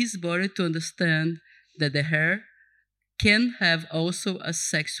make his body to understand that the hair can have also a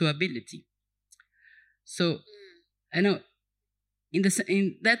sexual ability. So I know in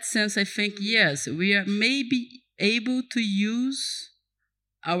that sense, I think, yes, we are maybe able to use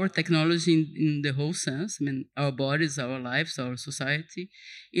our technology in the whole sense, our bodies, our lives, our society,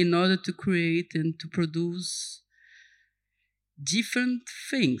 in order to create and to produce different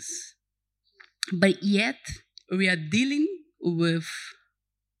things. But yet, we are dealing with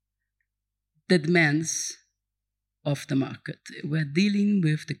the demands of the market. We're dealing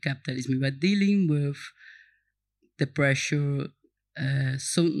with the capitalism. We're dealing with the pressure.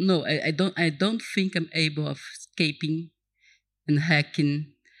 So no, I don't think I'm able of escaping and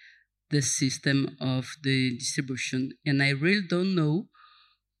hacking the system of the distribution. And I really don't know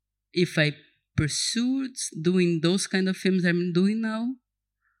if I pursued doing those kind of films I'm doing now,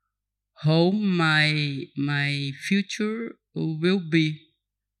 how my future will be,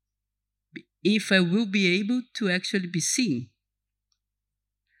 if I will be able to actually be seen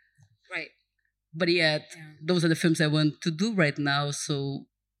but yet those are the films I want to do right now. So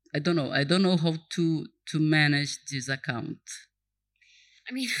I don't know how to manage this account.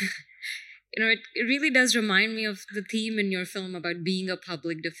 I mean, it really does remind me of the theme in your film about being a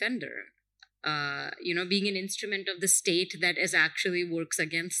public defender. Being an instrument of the state that is actually works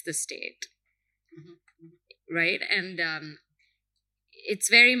against the state. Mm-hmm. Right? And it's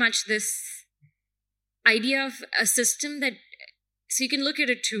very much this idea of a system that, so you can look at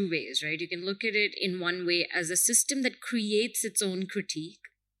it two ways, right? You can look at it in one way as a system that creates its own critique,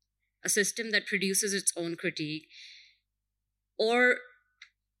 a system that produces its own critique, or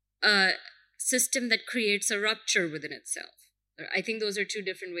a system that creates a rupture within itself. I think those are two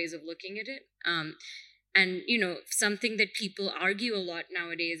different ways of looking at it. And, something that people argue a lot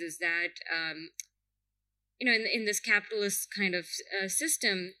nowadays is that, in this capitalist kind of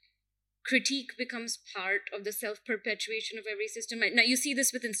system, critique becomes part of the self-perpetuation of every system. Now, you see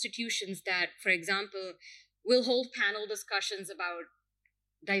this with institutions that, for example, will hold panel discussions about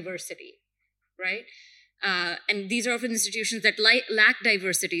diversity, right? And these are often institutions that lack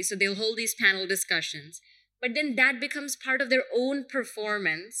diversity, so they'll hold these panel discussions. But then that becomes part of their own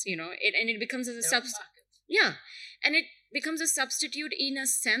performance, and it becomes as a substitute. Yeah, and it becomes a substitute in a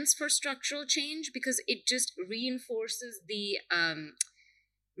sense for structural change because it just reinforces the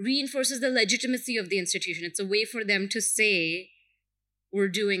legitimacy of the institution. It's a way for them to say, we're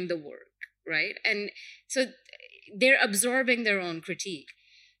doing the work, right? And so they're absorbing their own critique.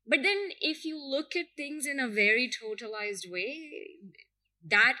 But then if you look at things in a very totalized way,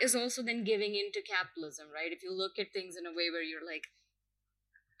 that is also then giving into capitalism, right? If you look at things in a way where you're like,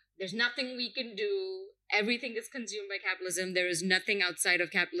 there's nothing we can do, everything is consumed by capitalism, there is nothing outside of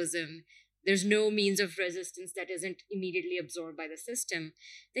capitalism, there's no means of resistance that isn't immediately absorbed by the system,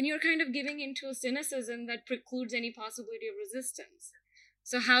 then you're kind of giving into a cynicism that precludes any possibility of resistance.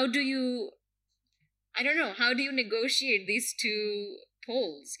 So how do you negotiate these two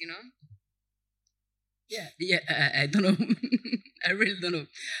poles, Yeah, I don't know. I really don't know.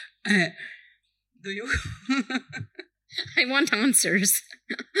 Do you? I want answers.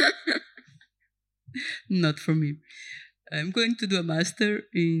 Not for me. I'm going to do a master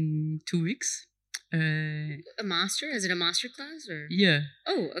in 2 weeks. A master? Is it a master class or? Yeah.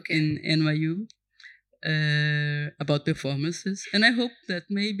 Oh, okay. In NYU, about performances, and I hope that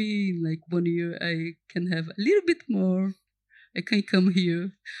maybe in like 1 year I can have a little bit more. I can come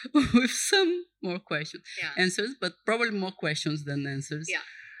here with some more answers, but probably more questions than answers.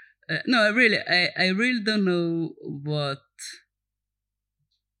 Yeah. No, I really don't know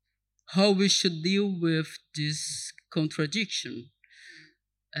how we should deal with this contradiction.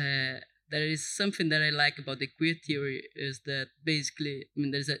 There is something that I like about the queer theory is that basically,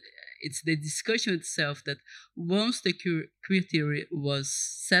 it's the discussion itself that once the queer theory was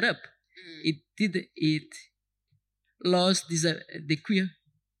set up, it lost the queer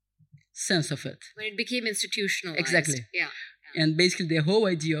sense of it. When it became institutionalized. Exactly. Yeah. And basically the whole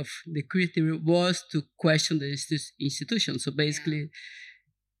idea of the queer theory was to question the institution. So basically,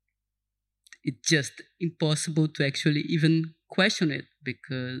 it's just impossible to actually even question it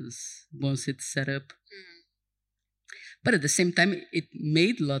because once it's set up. But at the same time, it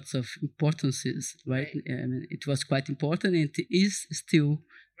made lots of importances, right? It was quite important and it is still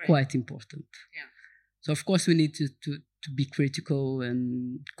quite important. Yeah. So of course we need to be critical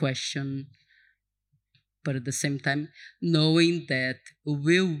and question, but at the same time knowing that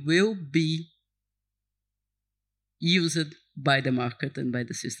we will be used by the market and by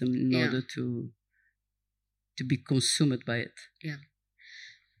the system in order to be consumed by it. Yeah.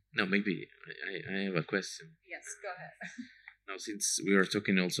 Now maybe I have a question. Yes, go ahead. Now since we are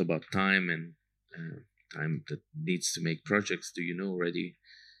talking also about time and time that needs to make projects, do you know already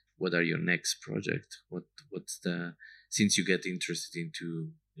what are your next project? What's the, since you get interested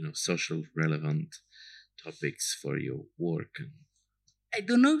into social relevant topics for your work? I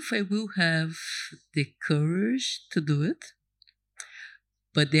don't know if I will have the courage to do it,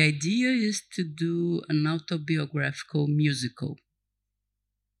 but the idea is to do an autobiographical musical.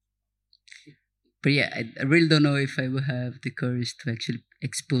 But yeah, I really don't know if I will have the courage to actually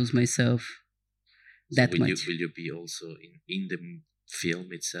expose myself that much. Will you be also in the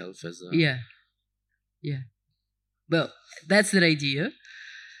film itself as a... Yeah. Well, that's the idea.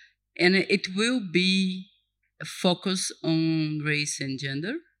 And it will be a focus on race and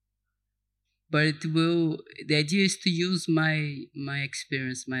gender. But the idea is to use my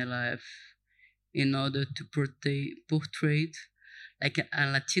experience, my life, in order to portray like a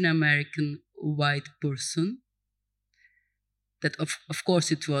Latin American white person. That of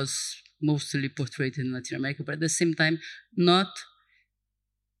course it was mostly portrayed in Latin America, but at the same time not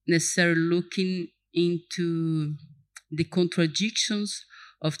necessarily looking into the contradictions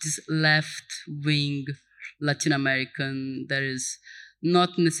of this left-wing Latin American that is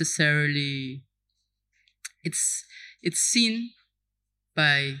not necessarily, it's seen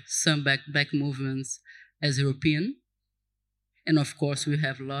by some black movements as European. And of course, we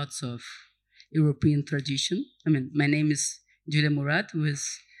have lots of European tradition. I mean, my name is Julia Murat, who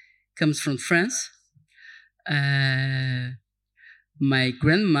comes from France. My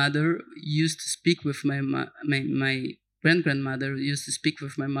grandmother used to speak with my great-grandmother used to speak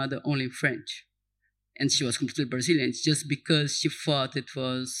with my mother only in French. And she was completely Brazilian, just because she thought it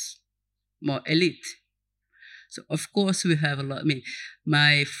was more elite. So, of course, we have a lot. I mean,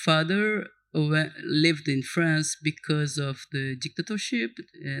 my father lived in France because of the dictatorship,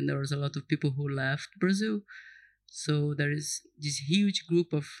 and there was a lot of people who left Brazil. So there is this huge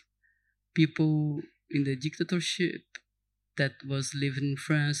group of people in the dictatorship that was living in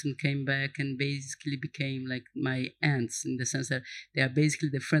France and came back and basically became like my aunts, in the sense that they are basically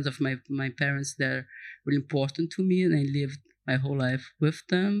the friends of my parents. They're really important to me, and I lived my whole life with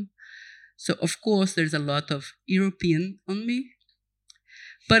them. So, of course, there's a lot of European on me.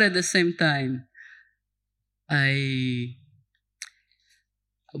 But at the same time,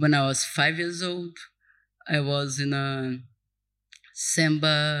 when I was 5 years old, I was in a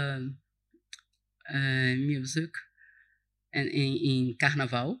samba music and in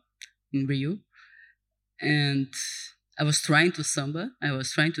Carnaval in Rio. And I was trying to samba. I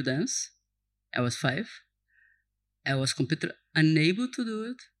was trying to dance. I was 5. I was completely unable to do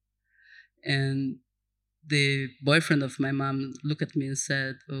it. And the boyfriend of my mom looked at me and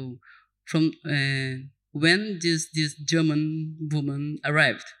said, "Oh, from when this German woman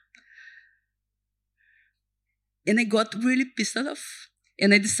arrived?" And I got really pissed off.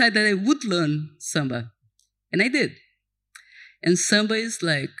 And I decided that I would learn samba. And I did. And samba is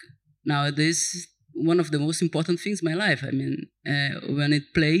like, nowadays, one of the most important things in my life. I mean, when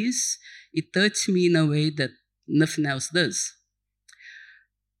it plays, it touches me in a way that nothing else does.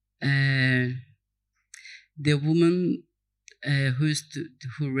 The woman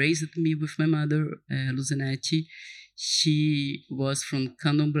who raised me with my mother, Luzinetti, she was from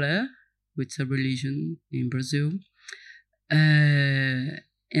Candomblé, which is a religion in Brazil.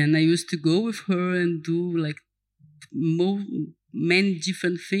 And I used to go with her and do like many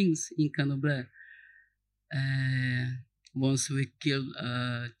different things in Candomblé. Once we killed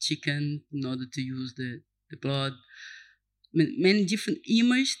a chicken in order to use the blood. Many different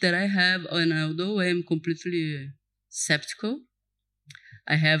images that I have, and although I am completely skeptical,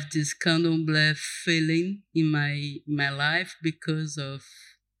 I have this candomblé feeling in my life because of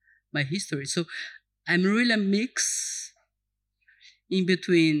my history. So I'm really a mix in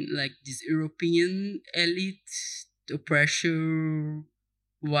between like this European elite, oppressor,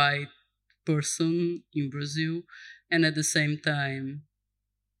 white person in Brazil, and at the same time,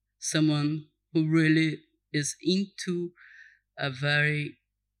 someone who really is into a very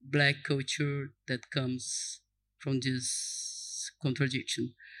black culture that comes from this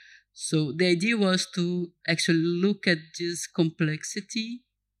contradiction. So the idea was to actually look at this complexity,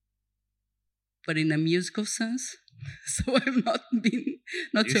 but in a musical sense. So I've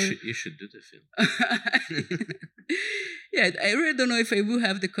not sure. You should do the film. Yeah, I really don't know if I will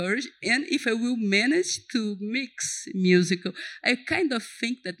have the courage and if I will manage to mix musical. I kind of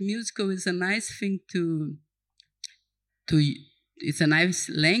think that musical is a nice thing to it's a nice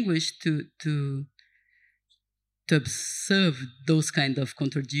language to observe those kind of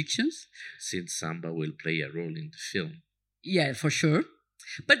contradictions. Since samba will play a role in the film. Yeah, for sure.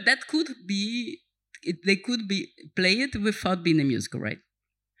 But that could be, they could be play it without being a musical, right?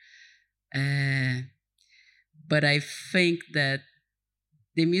 But I think that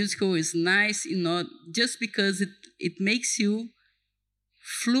the musical is nice, not just because it makes you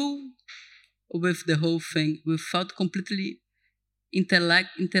flow with the whole thing without completely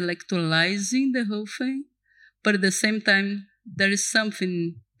intellectualizing the whole thing, but at the same time there is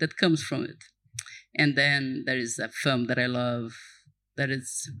something that comes from it. And then there is a film that I love, that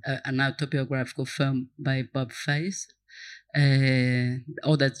is an autobiographical film by Bob Faiz,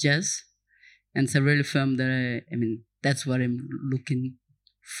 All That Jazz, and it's a really film that I mean that's what I'm looking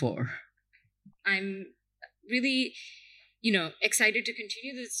for. I'm really excited to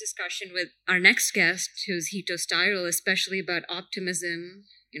continue this discussion with our next guest, who's Hito Steyerl, especially about optimism,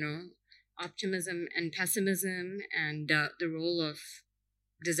 optimism and pessimism, and the role of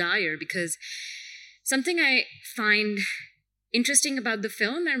desire. Because something I find interesting about the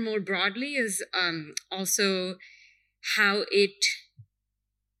film, and more broadly, is also how it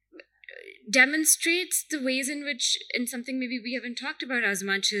demonstrates the ways in which, and something maybe we haven't talked about as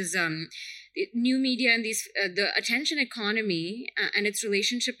much, is new media and the attention economy and its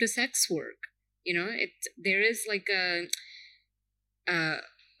relationship to sex work. There is like a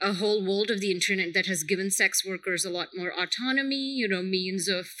whole world of the internet that has given sex workers a lot more autonomy, means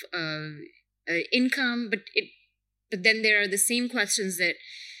of income, but then there are the same questions that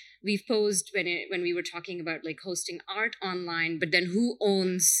we've posed when we were talking about like hosting art online, but then who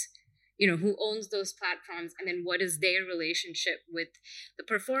owns those platforms, and then what is their relationship with the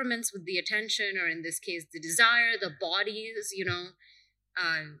performance, with the attention, or in this case the desire, the bodies,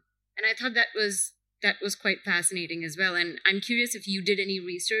 and I thought that was quite fascinating as well. And I'm curious if you did any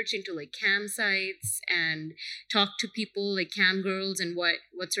research into like cam sites and talked to people like cam girls, and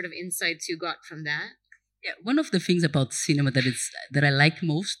what sort of insights you got from that. Yeah, one of the things about cinema that I like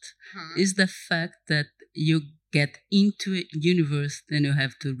most is the fact that you get into a universe, then you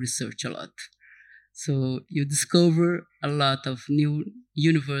have to research a lot. So you discover a lot of new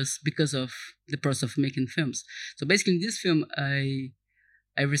universe because of the process of making films. So basically, in this film, I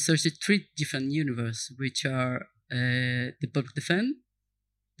researched 3 different universes, which are the public defense,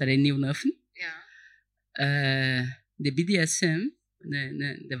 that I knew nothing. Yeah. The BDSM,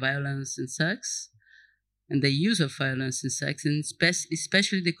 the violence and sex, and the use of violence and sex, and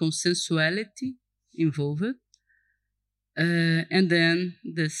especially the consensuality involved. And then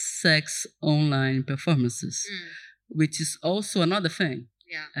the sex online performances, which is also another thing.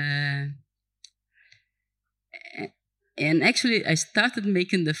 Yeah. And actually, I started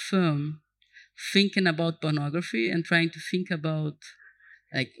making the film thinking about pornography and trying to think about,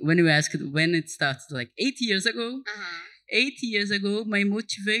 like, when you asked when it started, like 8 years ago. 8 years ago, my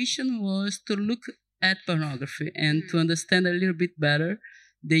motivation was to look at pornography and to understand a little bit better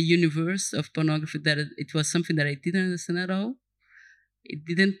the universe of pornography, that it was something that I didn't understand at all. It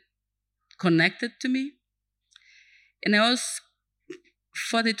didn't connect it to me. And I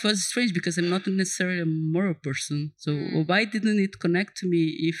thought it was strange because I'm not necessarily a moral person. So why didn't it connect to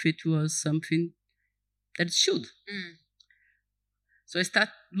me if it was something that it should? So I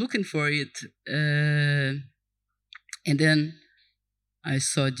started looking for it. And then I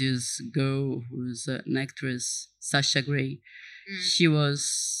saw this girl who's an actress, Sasha Grey. She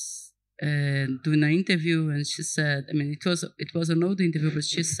was doing an interview, and she said, it was an old interview, but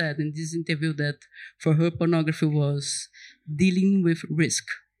she said in this interview that for her, pornography was dealing with risk.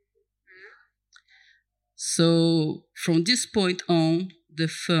 So from this point on, the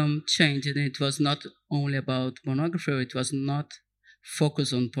film changed, and it was not only about pornography. It was not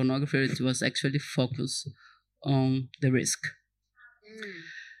focused on pornography. It was actually focused on the risk.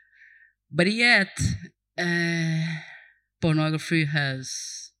 But yet, pornography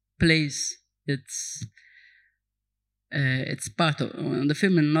plays its part of the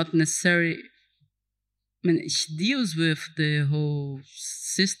film, and not necessarily. She deals with the whole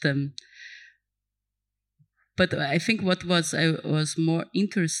system. But I think I was more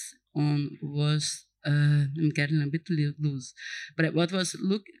interested on was I'm getting a bit loose. But what was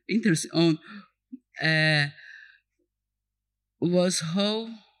interested on was how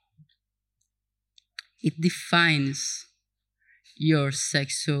it defines your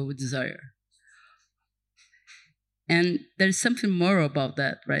sexual desire. And there's something more about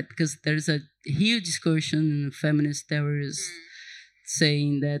that, right? Because there's a huge discussion in feminist theories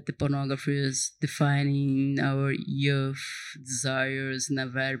saying that the pornography is defining our youth desires in a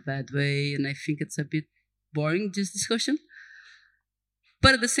very bad way. And I think it's a bit boring, this discussion.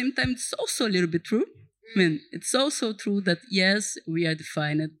 But at the same time, it's also a little bit true. It's also true that, yes, we are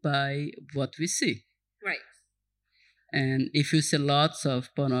defined by what we see. Right. And if you see lots of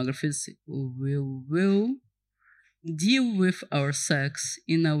pornographies, we will deal with our sex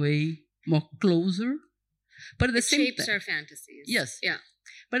in a way more closer. But at the same shapes our fantasies. Yes. Yeah.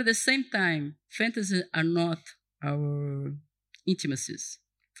 But at the same time, fantasies are not our intimacies.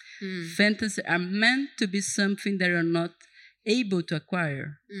 Fantasies are meant to be something that you're not able to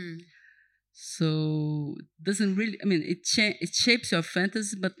acquire. So it doesn't really, it shapes your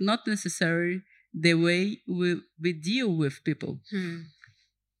fantasy, but not necessarily the way we deal with people.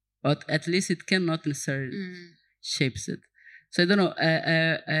 But at least it cannot necessarily shapes it. So I don't know.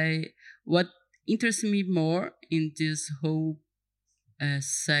 What interests me more in this whole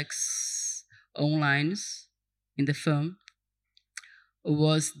sex online in the film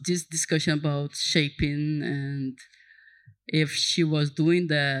was this discussion about shaping, and if she was doing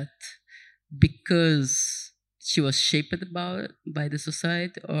that because she was shaped by the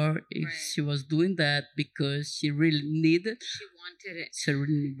society, or if she was doing that because she really needed. She wanted it. She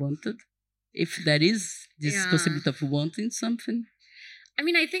really wanted. If there is this possibility of wanting something.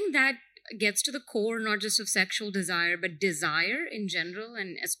 I think that gets to the core, not just of sexual desire, but desire in general,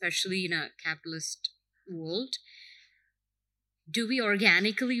 and especially in a capitalist world. Do we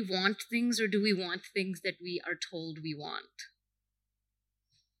organically want things, or do we want things that we are told we want?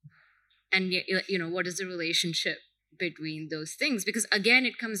 And, what is the relationship between those things? Because again,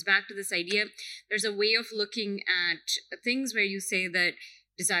 it comes back to this idea. There's a way of looking at things where you say that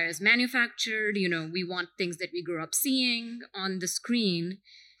desire is manufactured, we want things that we grew up seeing on the screen.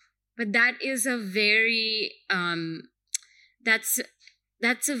 But that is a very, that's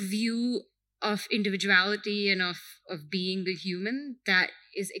a view of individuality and of being the human that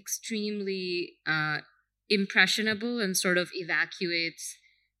is extremely impressionable and sort of evacuates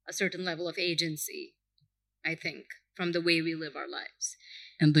a certain level of agency, I think, from the way we live our lives.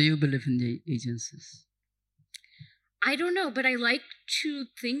 And do you believe in the agencies? I don't know, but I like to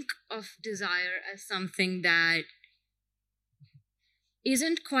think of desire as something that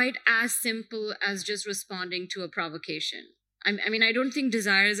isn't quite as simple as just responding to a provocation. I mean, I don't think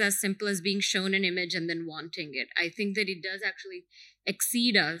desire is as simple as being shown an image and then wanting it. I think that it does actually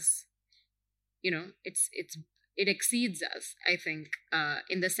exceed us. It exceeds us, I think,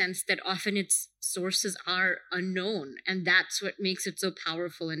 in the sense that often its sources are unknown. And that's what makes it so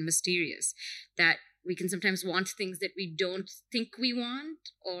powerful and mysterious, that we can sometimes want things that we don't think we want,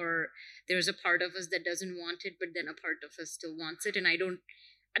 or there's a part of us that doesn't want it, but then a part of us still wants it. And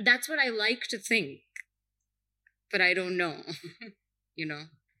that's what I like to think, but I don't know,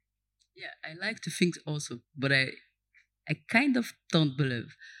 Yeah, I like to think also, but I kind of don't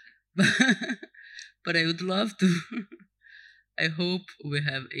believe. But I would love to. I hope we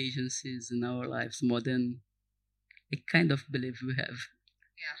have agencies in our lives more than I kind of believe we have.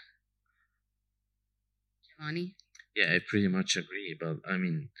 Yeah. Giovanni? Yeah, I pretty much agree. But I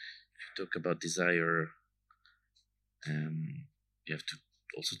mean, if you talk about desire, you have to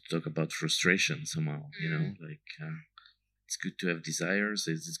also talk about frustration somehow. It's good to have desires.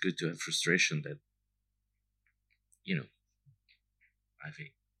 It's good to have frustration that, I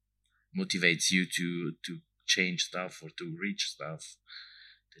think motivates you to change stuff or to reach stuff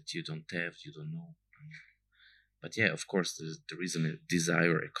that you don't have, you don't know. But yeah, of course, there is a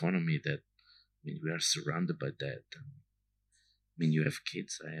desire economy that, we are surrounded by that. You have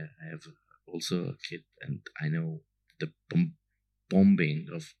kids. I have also a kid, and I know the bombing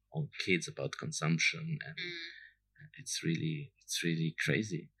on kids about consumption, and it's really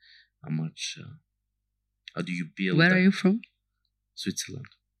crazy how much. How do you build? Where are you from? Switzerland.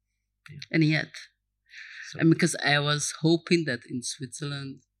 Yeah. And yet, So, because I was hoping that in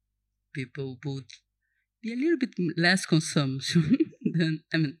Switzerland people would be a little bit less consumption than.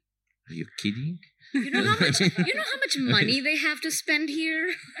 are you kidding? You know how much money they have to spend here?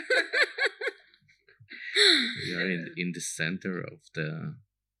 We are in the center of the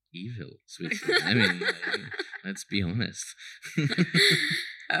evil Switzerland. Let's be honest.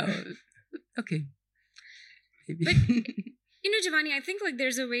 Okay. Maybe. But, Giovanni, I think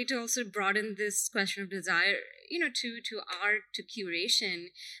there's a way to also broaden this question of desire, to art, to curation.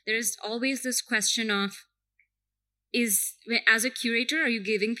 There's always this question of, as a curator, are you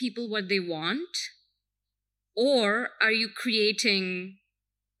giving people what they want? Or are you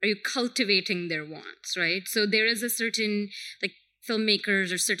cultivating their wants, right? So there is a certain,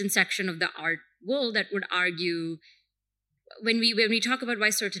 filmmakers or certain section of the art world that would argue, when we talk about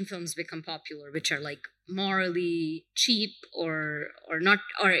why certain films become popular, which are morally cheap or not,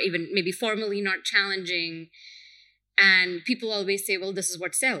 or even maybe formally not challenging, and people always say, well, this is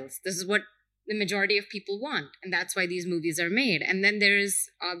what sells. This is what the majority of people want, and that's why these movies are made. And then there is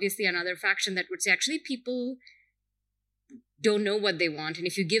obviously another faction that would say, actually, people don't know what they want, and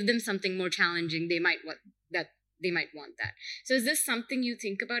if you give them something more challenging, they might want that. So is this something you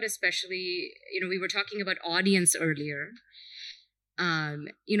think about, especially, we were talking about audience earlier.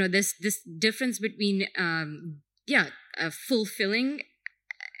 This difference between fulfilling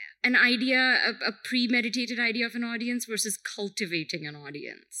an idea, a premeditated idea of an audience versus cultivating an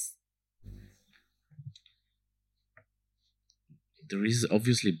audience. There is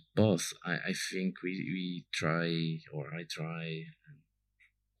obviously both. I think we try, or I try,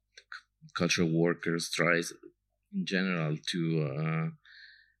 cultural workers tries in general to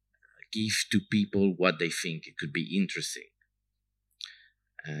give to people what they think it could be interesting.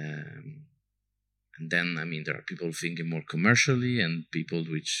 And then, there are people thinking more commercially, and people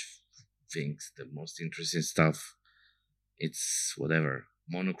which thinks the most interesting stuff, it's whatever,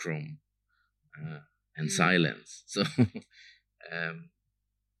 monochrome and silence. So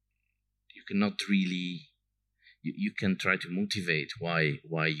you cannot really, you can try to motivate why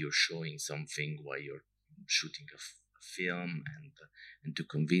you're showing something, why you're shooting a film and to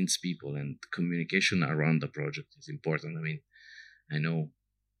convince people, and communication around the project is important. I mean, I know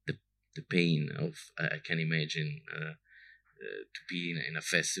the pain of, I can imagine to be in a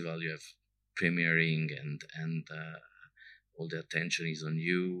festival, you have premiering and all the attention is on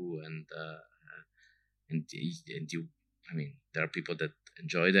you, and you, I mean, there are people that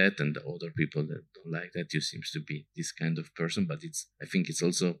enjoy that and other people that don't like that. You seems to be this kind of person, but I think it's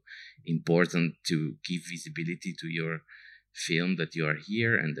also important to give visibility to your film, that you are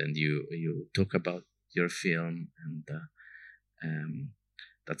here, and then you talk about your film, and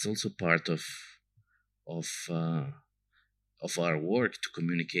that's also part of our work, to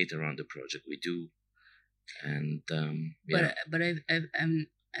communicate around the project we do. And yeah. But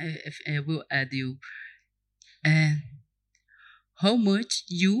I will add you. How much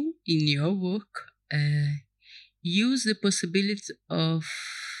you in your work use the possibility of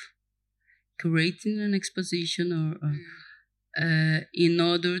curating an exposition or in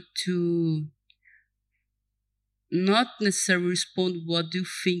order to not necessarily respond what you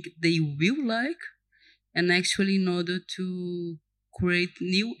think they will like, and actually in order to create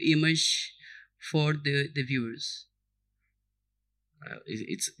new image for the viewers?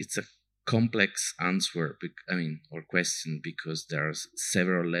 It's a complex answer, or question, because there are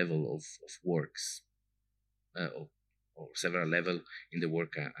several levels of works, or several levels in the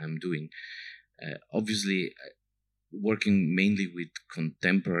work I'm doing. Obviously, working mainly with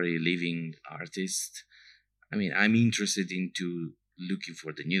contemporary living artists, I mean, I'm interested into looking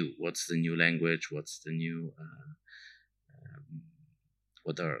for the new. What's the new language? What's the new?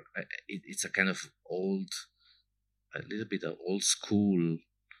 It's a kind of a little bit of old school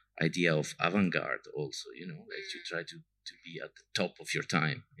idea of avant-garde also, like you try to be at the top of your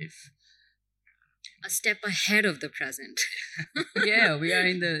time, if a step ahead of the present. Yeah, we are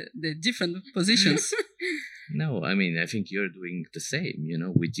in the different positions. No, I mean, I think you're doing the same,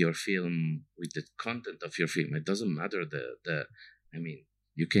 with your film, with the content of your film. It doesn't matter I mean,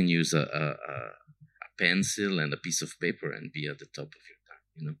 you can use a pencil and a piece of paper and be at the top of your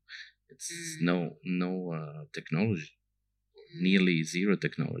time, It's no technology, nearly zero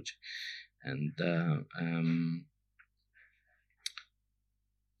technology. And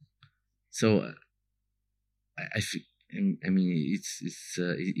so I think, I mean,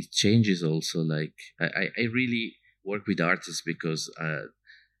 it changes also. Like I really work with artists because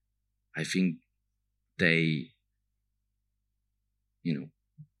I think they,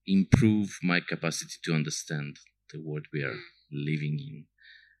 improve my capacity to understand the world we are living in,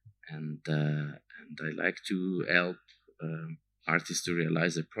 and I like to help artists to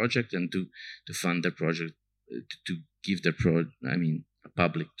realize a project and to fund their project, to give a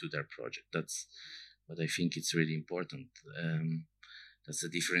public to their project. That's what I think it's really important. That's the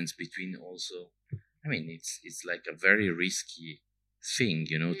difference between also, I mean, it's like a very risky thing,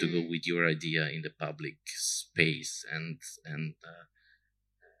 to go with your idea in the public space, and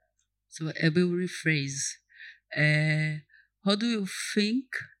so I will rephrase. How do you think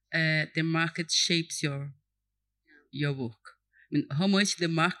the market shapes your work? I mean, how much the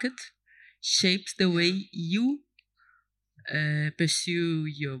market shapes the way you pursue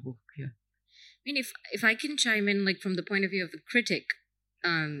your work? Yeah. I mean, if I can chime in, like from the point of view of the critic,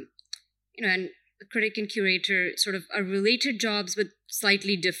 and the critic and curator sort of are related jobs with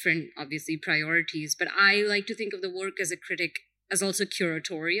slightly different, obviously, priorities. But I like to think of the work as a critic as also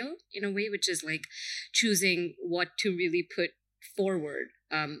curatorial in a way, which is like choosing what to really put forward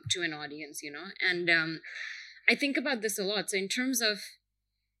to an audience, And I think about this a lot. So in terms of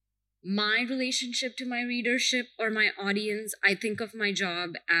my relationship to my readership or my audience, I think of my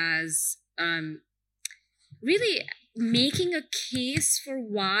job as really making a case for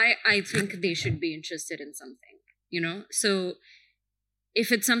why I think they should be interested in something, So if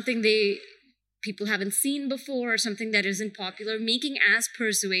it's something people haven't seen before, or something that isn't popular, making as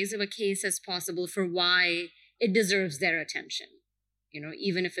persuasive a case as possible for why it deserves their attention,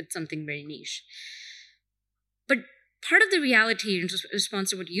 even if it's something very niche. But part of the reality, in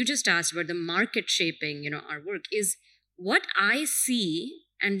response to what you just asked about the market shaping, our work, is what I see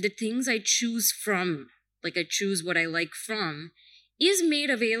and the things I choose from, like I choose what I like from, is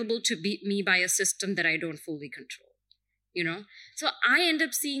made available to me by a system that I don't fully control. So I end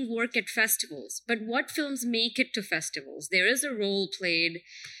up seeing work at festivals, but what films make it to festivals? There is a role played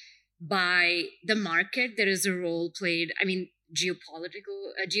by the market. There is a role played,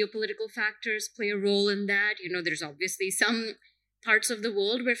 geopolitical factors play a role in that. There's obviously some parts of the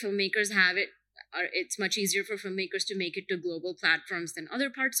world where filmmakers have it. It's much easier for filmmakers to make it to global platforms than other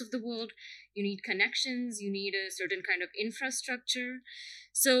parts of the world. You need connections. You need a certain kind of infrastructure.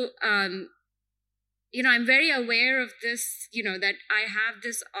 So, I'm very aware of this, that I have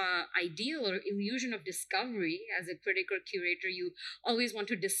this ideal or illusion of discovery. As a critic or curator, you always want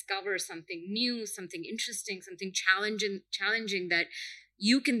to discover something new, something interesting, something challenging that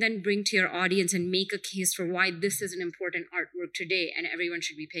you can then bring to your audience and make a case for why this is an important artwork today and everyone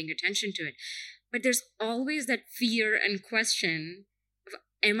should be paying attention to it. But there's always that fear and question of,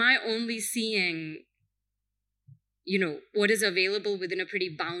 am I only seeing what is available within a pretty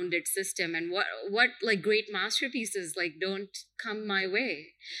bounded system, and what like great masterpieces like don't come my way.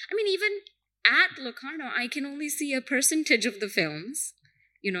 I mean, even at Locarno, I can only see a percentage of the films,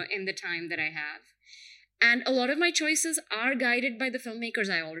 in the time that I have. And a lot of my choices are guided by the filmmakers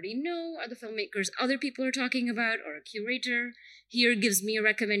I already know, or the filmmakers other people are talking about, or a curator here gives me a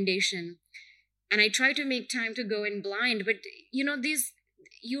recommendation. And I try to make time to go in blind, but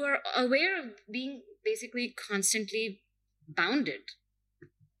you are aware of being basically constantly bounded.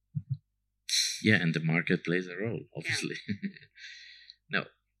 Yeah, and the market plays a role, obviously.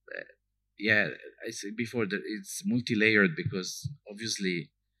 Yeah. I said before that it's multi-layered, because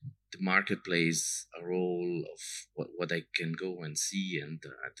obviously the market plays a role of what I can go and see, and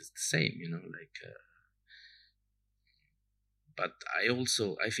it's the same, but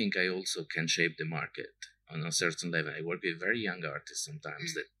I think I also can shape the market on a certain level. I work with very young artists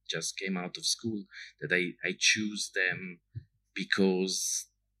sometimes that just came out of school, that I choose them because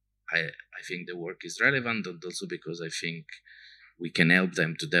I think the work is relevant, and also because I think we can help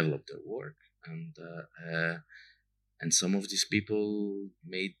them to develop their work. And some of these people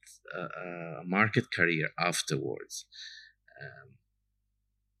made a market career afterwards.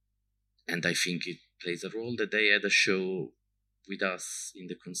 And I think it plays a role that they had a show with us in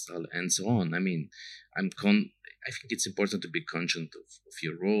the Constal and so on. I mean, I think it's important to be conscious of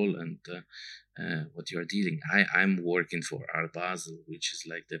your role and what you are dealing. I'm working for Art Basel, which is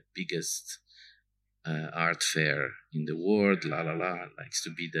like the biggest art fair in the world. Likes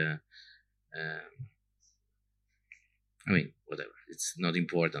to be the whatever. It's not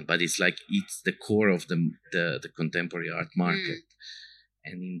important, but it's the core of the contemporary art market.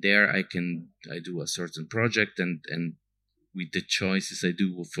 And in there, I do a certain project, and with the choices I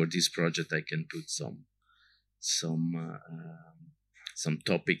do for this project, I can put some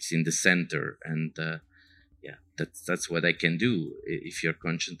topics in the center, and that's what I can do. If you're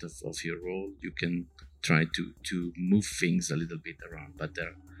conscious of your role, you can try to move things a little bit around, but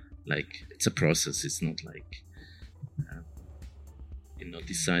it's a process. It's not like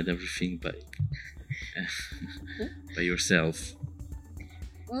decide everything by yourself.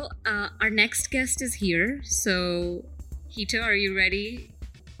 Well, our next guest is here, so Hito, are you ready?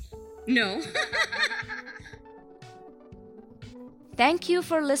 No. Thank you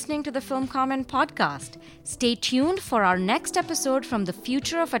for listening to the Film Comment podcast. Stay tuned for our next episode from the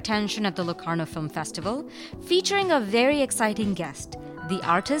Future of Attention at the Locarno Film Festival, featuring a very exciting guest, the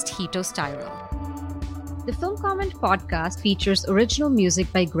artist Hito Steyerl. The Film Comment podcast features original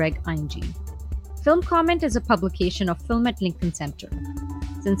music by Greg Einge. Film Comment is a publication of Film at Lincoln Center.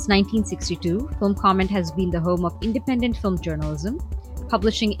 Since 1962, Film Comment has been the home of independent film journalism,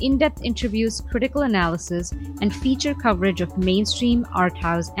 publishing in-depth interviews, critical analysis, and feature coverage of mainstream, art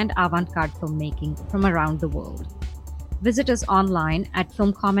house, and avant-garde filmmaking from around the world. Visit us online at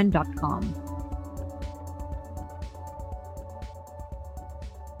filmcomment.com.